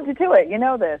going to hold you to it. You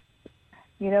know this.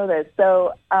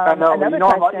 So I know. another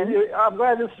question. I'm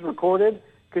glad this is recorded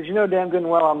because you know damn good and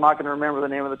well I'm not going to remember the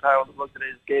name of the title of the book that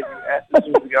I just gave you as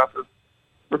soon as we got this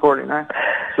recording, right?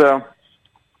 So.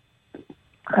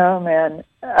 Oh, man.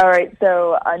 All right,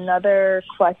 so another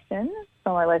question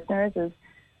from our listeners is,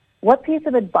 what piece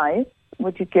of advice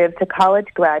would you give to college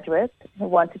graduates who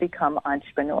want to become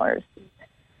entrepreneurs?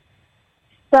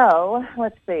 So,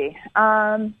 let's see.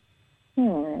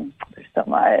 There's so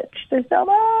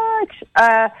much.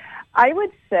 I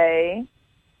would say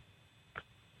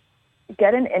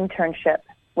get an internship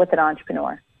with an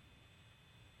entrepreneur.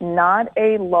 Not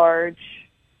a large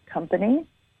company,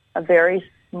 a very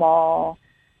small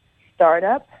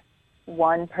startup,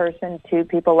 1 person, 2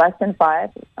 people, less than 5,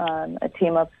 a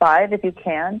team of 5 if you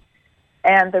can.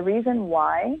 And the reason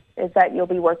why is that you'll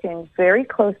be working very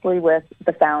closely with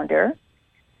the founder.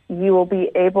 You will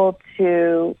be able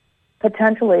to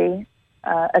potentially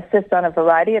assist on a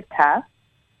variety of tasks.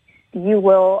 You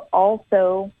will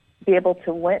also be able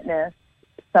to witness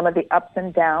some of the ups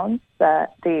and downs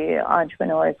that the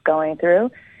entrepreneur is going through,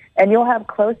 and you'll have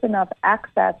close enough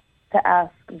access to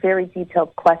ask very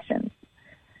detailed questions.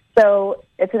 So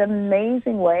it's an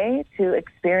amazing way to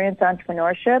experience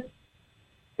entrepreneurship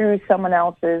through someone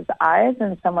else's eyes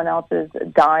and someone else's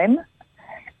dime,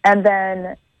 and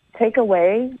then take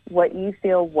away what you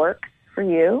feel works for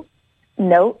you,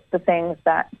 note the things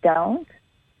that don't,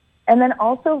 and then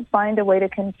also find a way to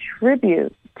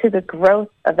contribute to the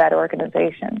growth of that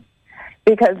organization.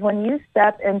 Because when you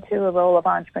step into a role of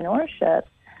entrepreneurship,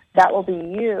 that will be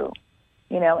you,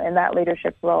 in that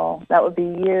leadership role. That would be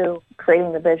you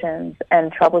creating the visions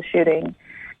and troubleshooting.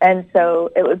 And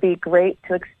so it would be great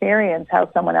to experience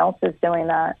how someone else is doing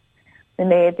that. And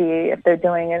maybe if they're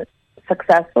doing it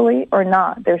successfully or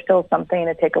not, there's still something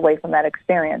to take away from that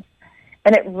experience.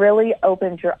 And it really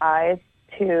opens your eyes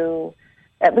to,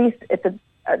 at least it's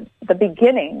the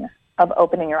beginning of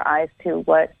opening your eyes to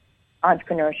what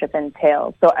entrepreneurship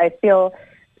entails. So I feel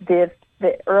the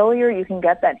earlier you can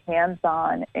get that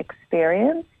hands-on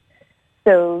experience,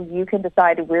 so you can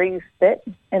decide where you fit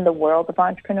in the world of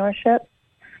entrepreneurship.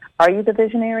 Are you the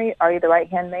visionary? Are you the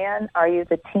right-hand man? Are you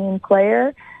the team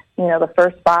player? The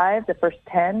first 5, the first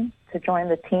 10 to join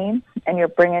the team, and you're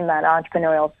bringing that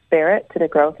entrepreneurial spirit to the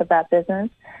growth of that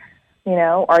business.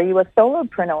 Are you a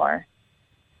solopreneur?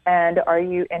 And are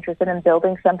you interested in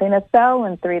building something to sell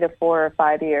in 3 to 4 or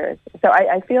 5 years? So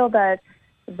I feel that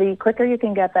the quicker you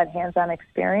can get that hands-on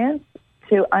experience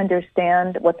to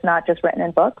understand what's not just written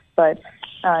in books, but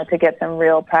to get some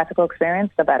real practical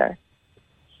experience, the better.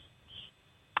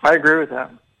 I agree with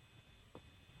that.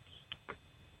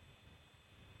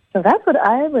 So that's what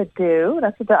I would do.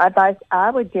 That's what the advice I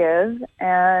would give.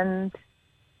 And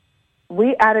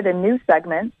we added a new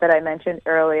segment that I mentioned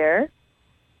earlier.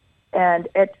 And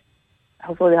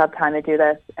hopefully we'll have time to do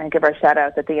this and give our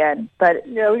shout-outs at the end. But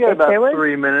yeah, we got about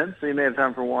 3 minutes, so you may have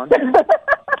time for one.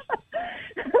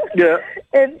 Yeah.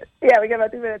 We got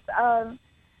about 2 minutes.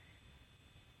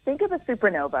 Think of a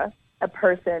supernova, a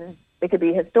person. It could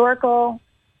be historical,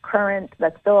 current,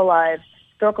 that's still alive,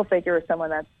 historical figure, or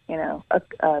someone that's,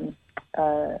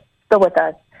 still with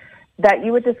us, that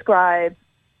you would describe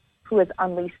who has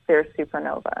unleashed their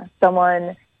supernova.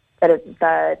 Someone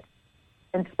that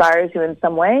inspires you in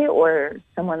some way, or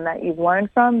someone that you've learned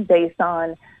from based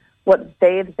on what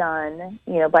they've done,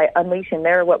 by unleashing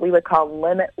their, what we would call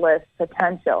limitless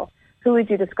potential. Who would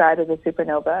you describe as a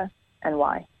supernova and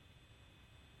why?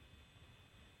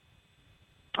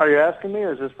 Are you asking me,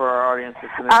 or is this for our audience?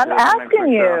 I'm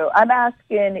asking you. I'm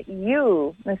asking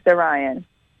you, Mr. Ryon,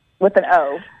 with an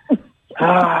O.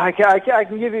 I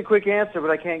can give you a quick answer, but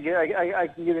I can't give. I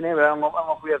can give you a name, but I don't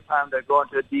know if we have time to go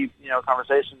into a deep,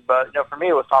 conversation. But for me,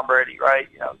 it was Tom Brady, right?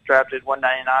 Drafted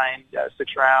 199,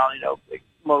 6th round.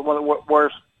 One of the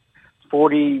worst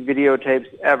 40 videotapes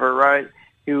ever, right?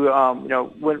 Who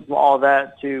went from all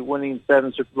that to winning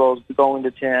 7 Super Bowls, going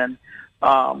to 10.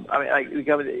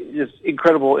 Become just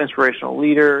incredible inspirational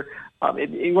leader.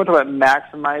 You want to talk about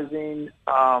maximizing,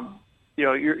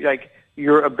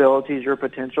 your abilities, your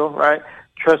potential, right?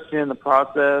 Trusting in the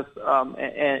process,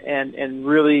 and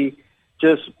really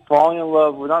just falling in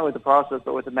love with not only with the process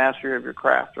but with the mastery of your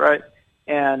craft, right?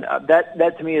 And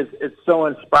that to me is so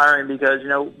inspiring because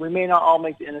we may not all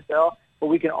make the NFL, but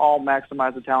we can all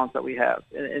maximize the talents that we have,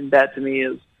 and that to me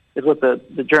is what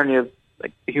the journey of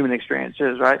like the human experience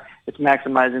is, right? It's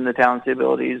maximizing the talents, the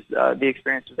abilities, the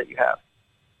experiences that you have.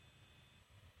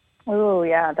 Oh,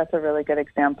 yeah, that's a really good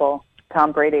example.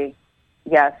 Tom Brady,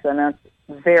 yes, and that's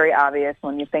very obvious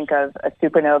when you think of a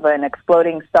supernova, an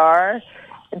exploding star,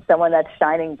 and someone that's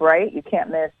shining bright. You can't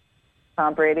miss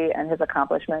Tom Brady and his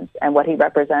accomplishments and what he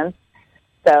represents.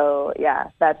 So, yeah,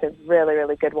 that's a really,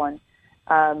 really good one.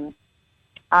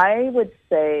 I would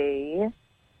say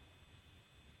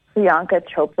Priyanka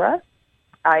Chopra.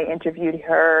 I interviewed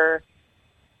her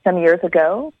some years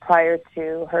ago prior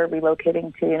to her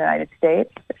relocating to the United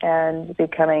States and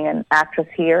becoming an actress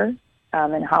here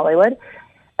in Hollywood.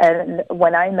 And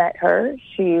when I met her,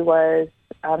 she was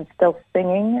still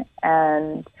singing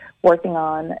and working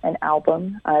on an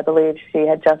album. I believe she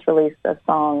had just released a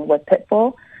song with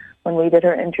Pitbull when we did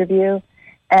her interview.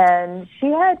 And she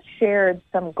had shared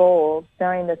some goals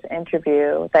during this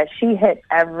interview that she hit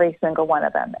every single one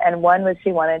of them. And one was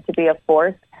she wanted to be a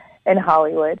force in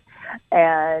Hollywood.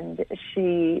 And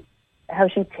how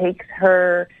she takes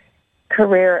her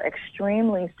career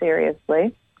extremely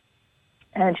seriously.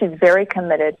 And she's very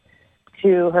committed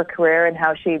to her career and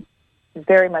how she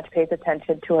very much pays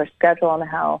attention to her schedule and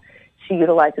how she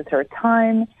utilizes her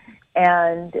time.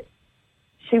 And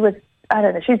she was, I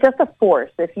don't know, she's just a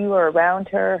force. If you are around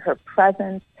her, her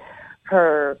presence,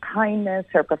 her kindness,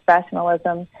 her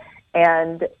professionalism,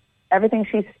 and everything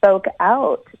she spoke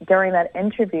out during that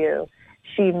interview,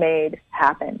 she made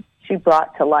happen. She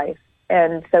brought to life.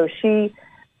 And so she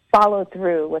followed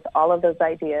through with all of those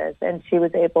ideas, and she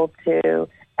was able to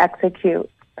execute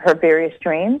her various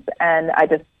dreams, and I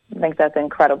just think that's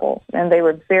incredible. And they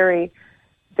were very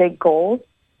big goals,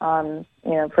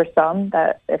 for some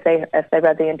that if they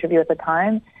read the interview at the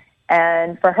time.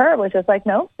 And for her, it was just like,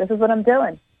 no, this is what I'm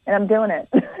doing, and I'm doing it.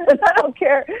 I don't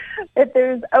care if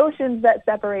there's oceans that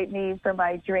separate me from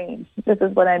my dreams. This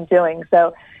is what I'm doing.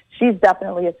 So she's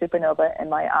definitely a supernova in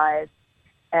my eyes.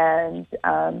 And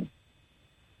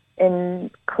in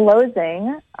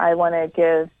closing, I want to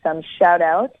give some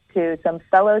shout-outs to some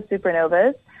fellow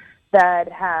supernovas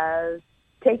that have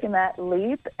taken that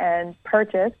leap and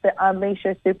purchased the Unleash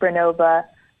Your Supernova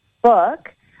book.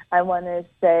 I want to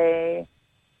say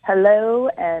hello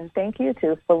and thank you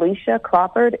to Felicia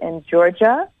Crawford in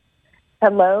Georgia.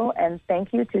 Hello and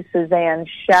thank you to Suzanne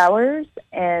Showers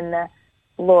in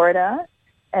Florida.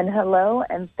 And hello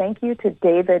and thank you to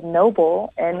David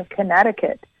Noble in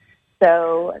Connecticut.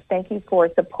 So thank you for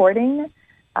supporting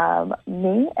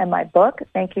me and my book.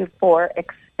 Thank you for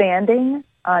expanding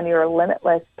on your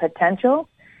limitless potential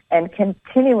and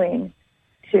continuing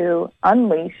to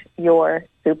unleash your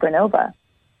supernova.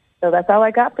 So that's all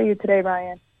I got for you today,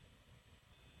 Ryan.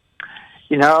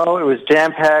 It was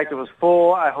jam-packed. It was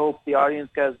full. I hope the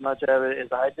audience got as much of it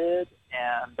as I did,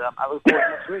 and I look forward to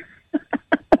next week.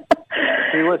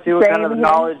 See what kind of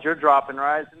knowledge you're dropping,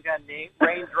 right? Some kind of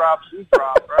raindrops you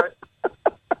drop, right?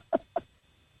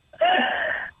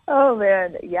 Oh,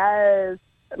 man, yes.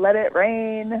 Let it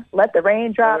rain. Let the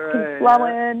raindrops keep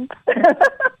flowing. Yeah.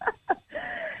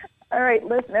 All right,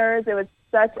 listeners, it was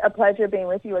such a pleasure being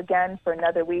with you again for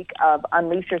another week of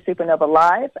Unleash Your Supernova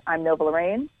Live. I'm Nova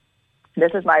Lorraine.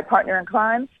 This is my partner in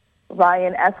crime,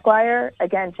 Ryon Esquire.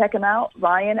 Again, check him out,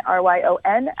 Ryon,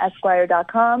 Ryon,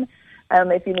 Esquire.com.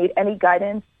 If you need any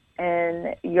guidance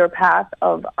in your path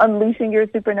of unleashing your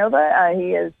supernova,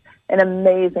 he is an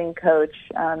amazing coach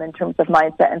in terms of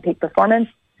mindset and peak performance.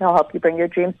 He'll help you bring your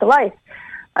dreams to life.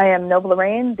 I am Nova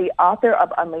Lorraine, the author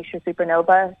of Unleash Your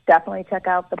Supernova. Definitely check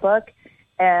out the book.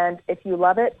 And if you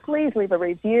love it, please leave a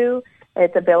review.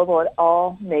 It's available at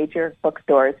all major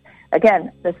bookstores.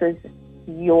 Again, this is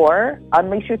your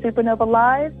Unleash Your Supernova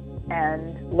Live,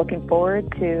 and looking forward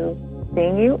to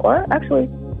seeing you, or actually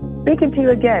speaking to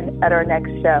you again at our next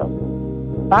show.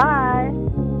 Bye.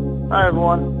 Bye,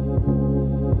 everyone.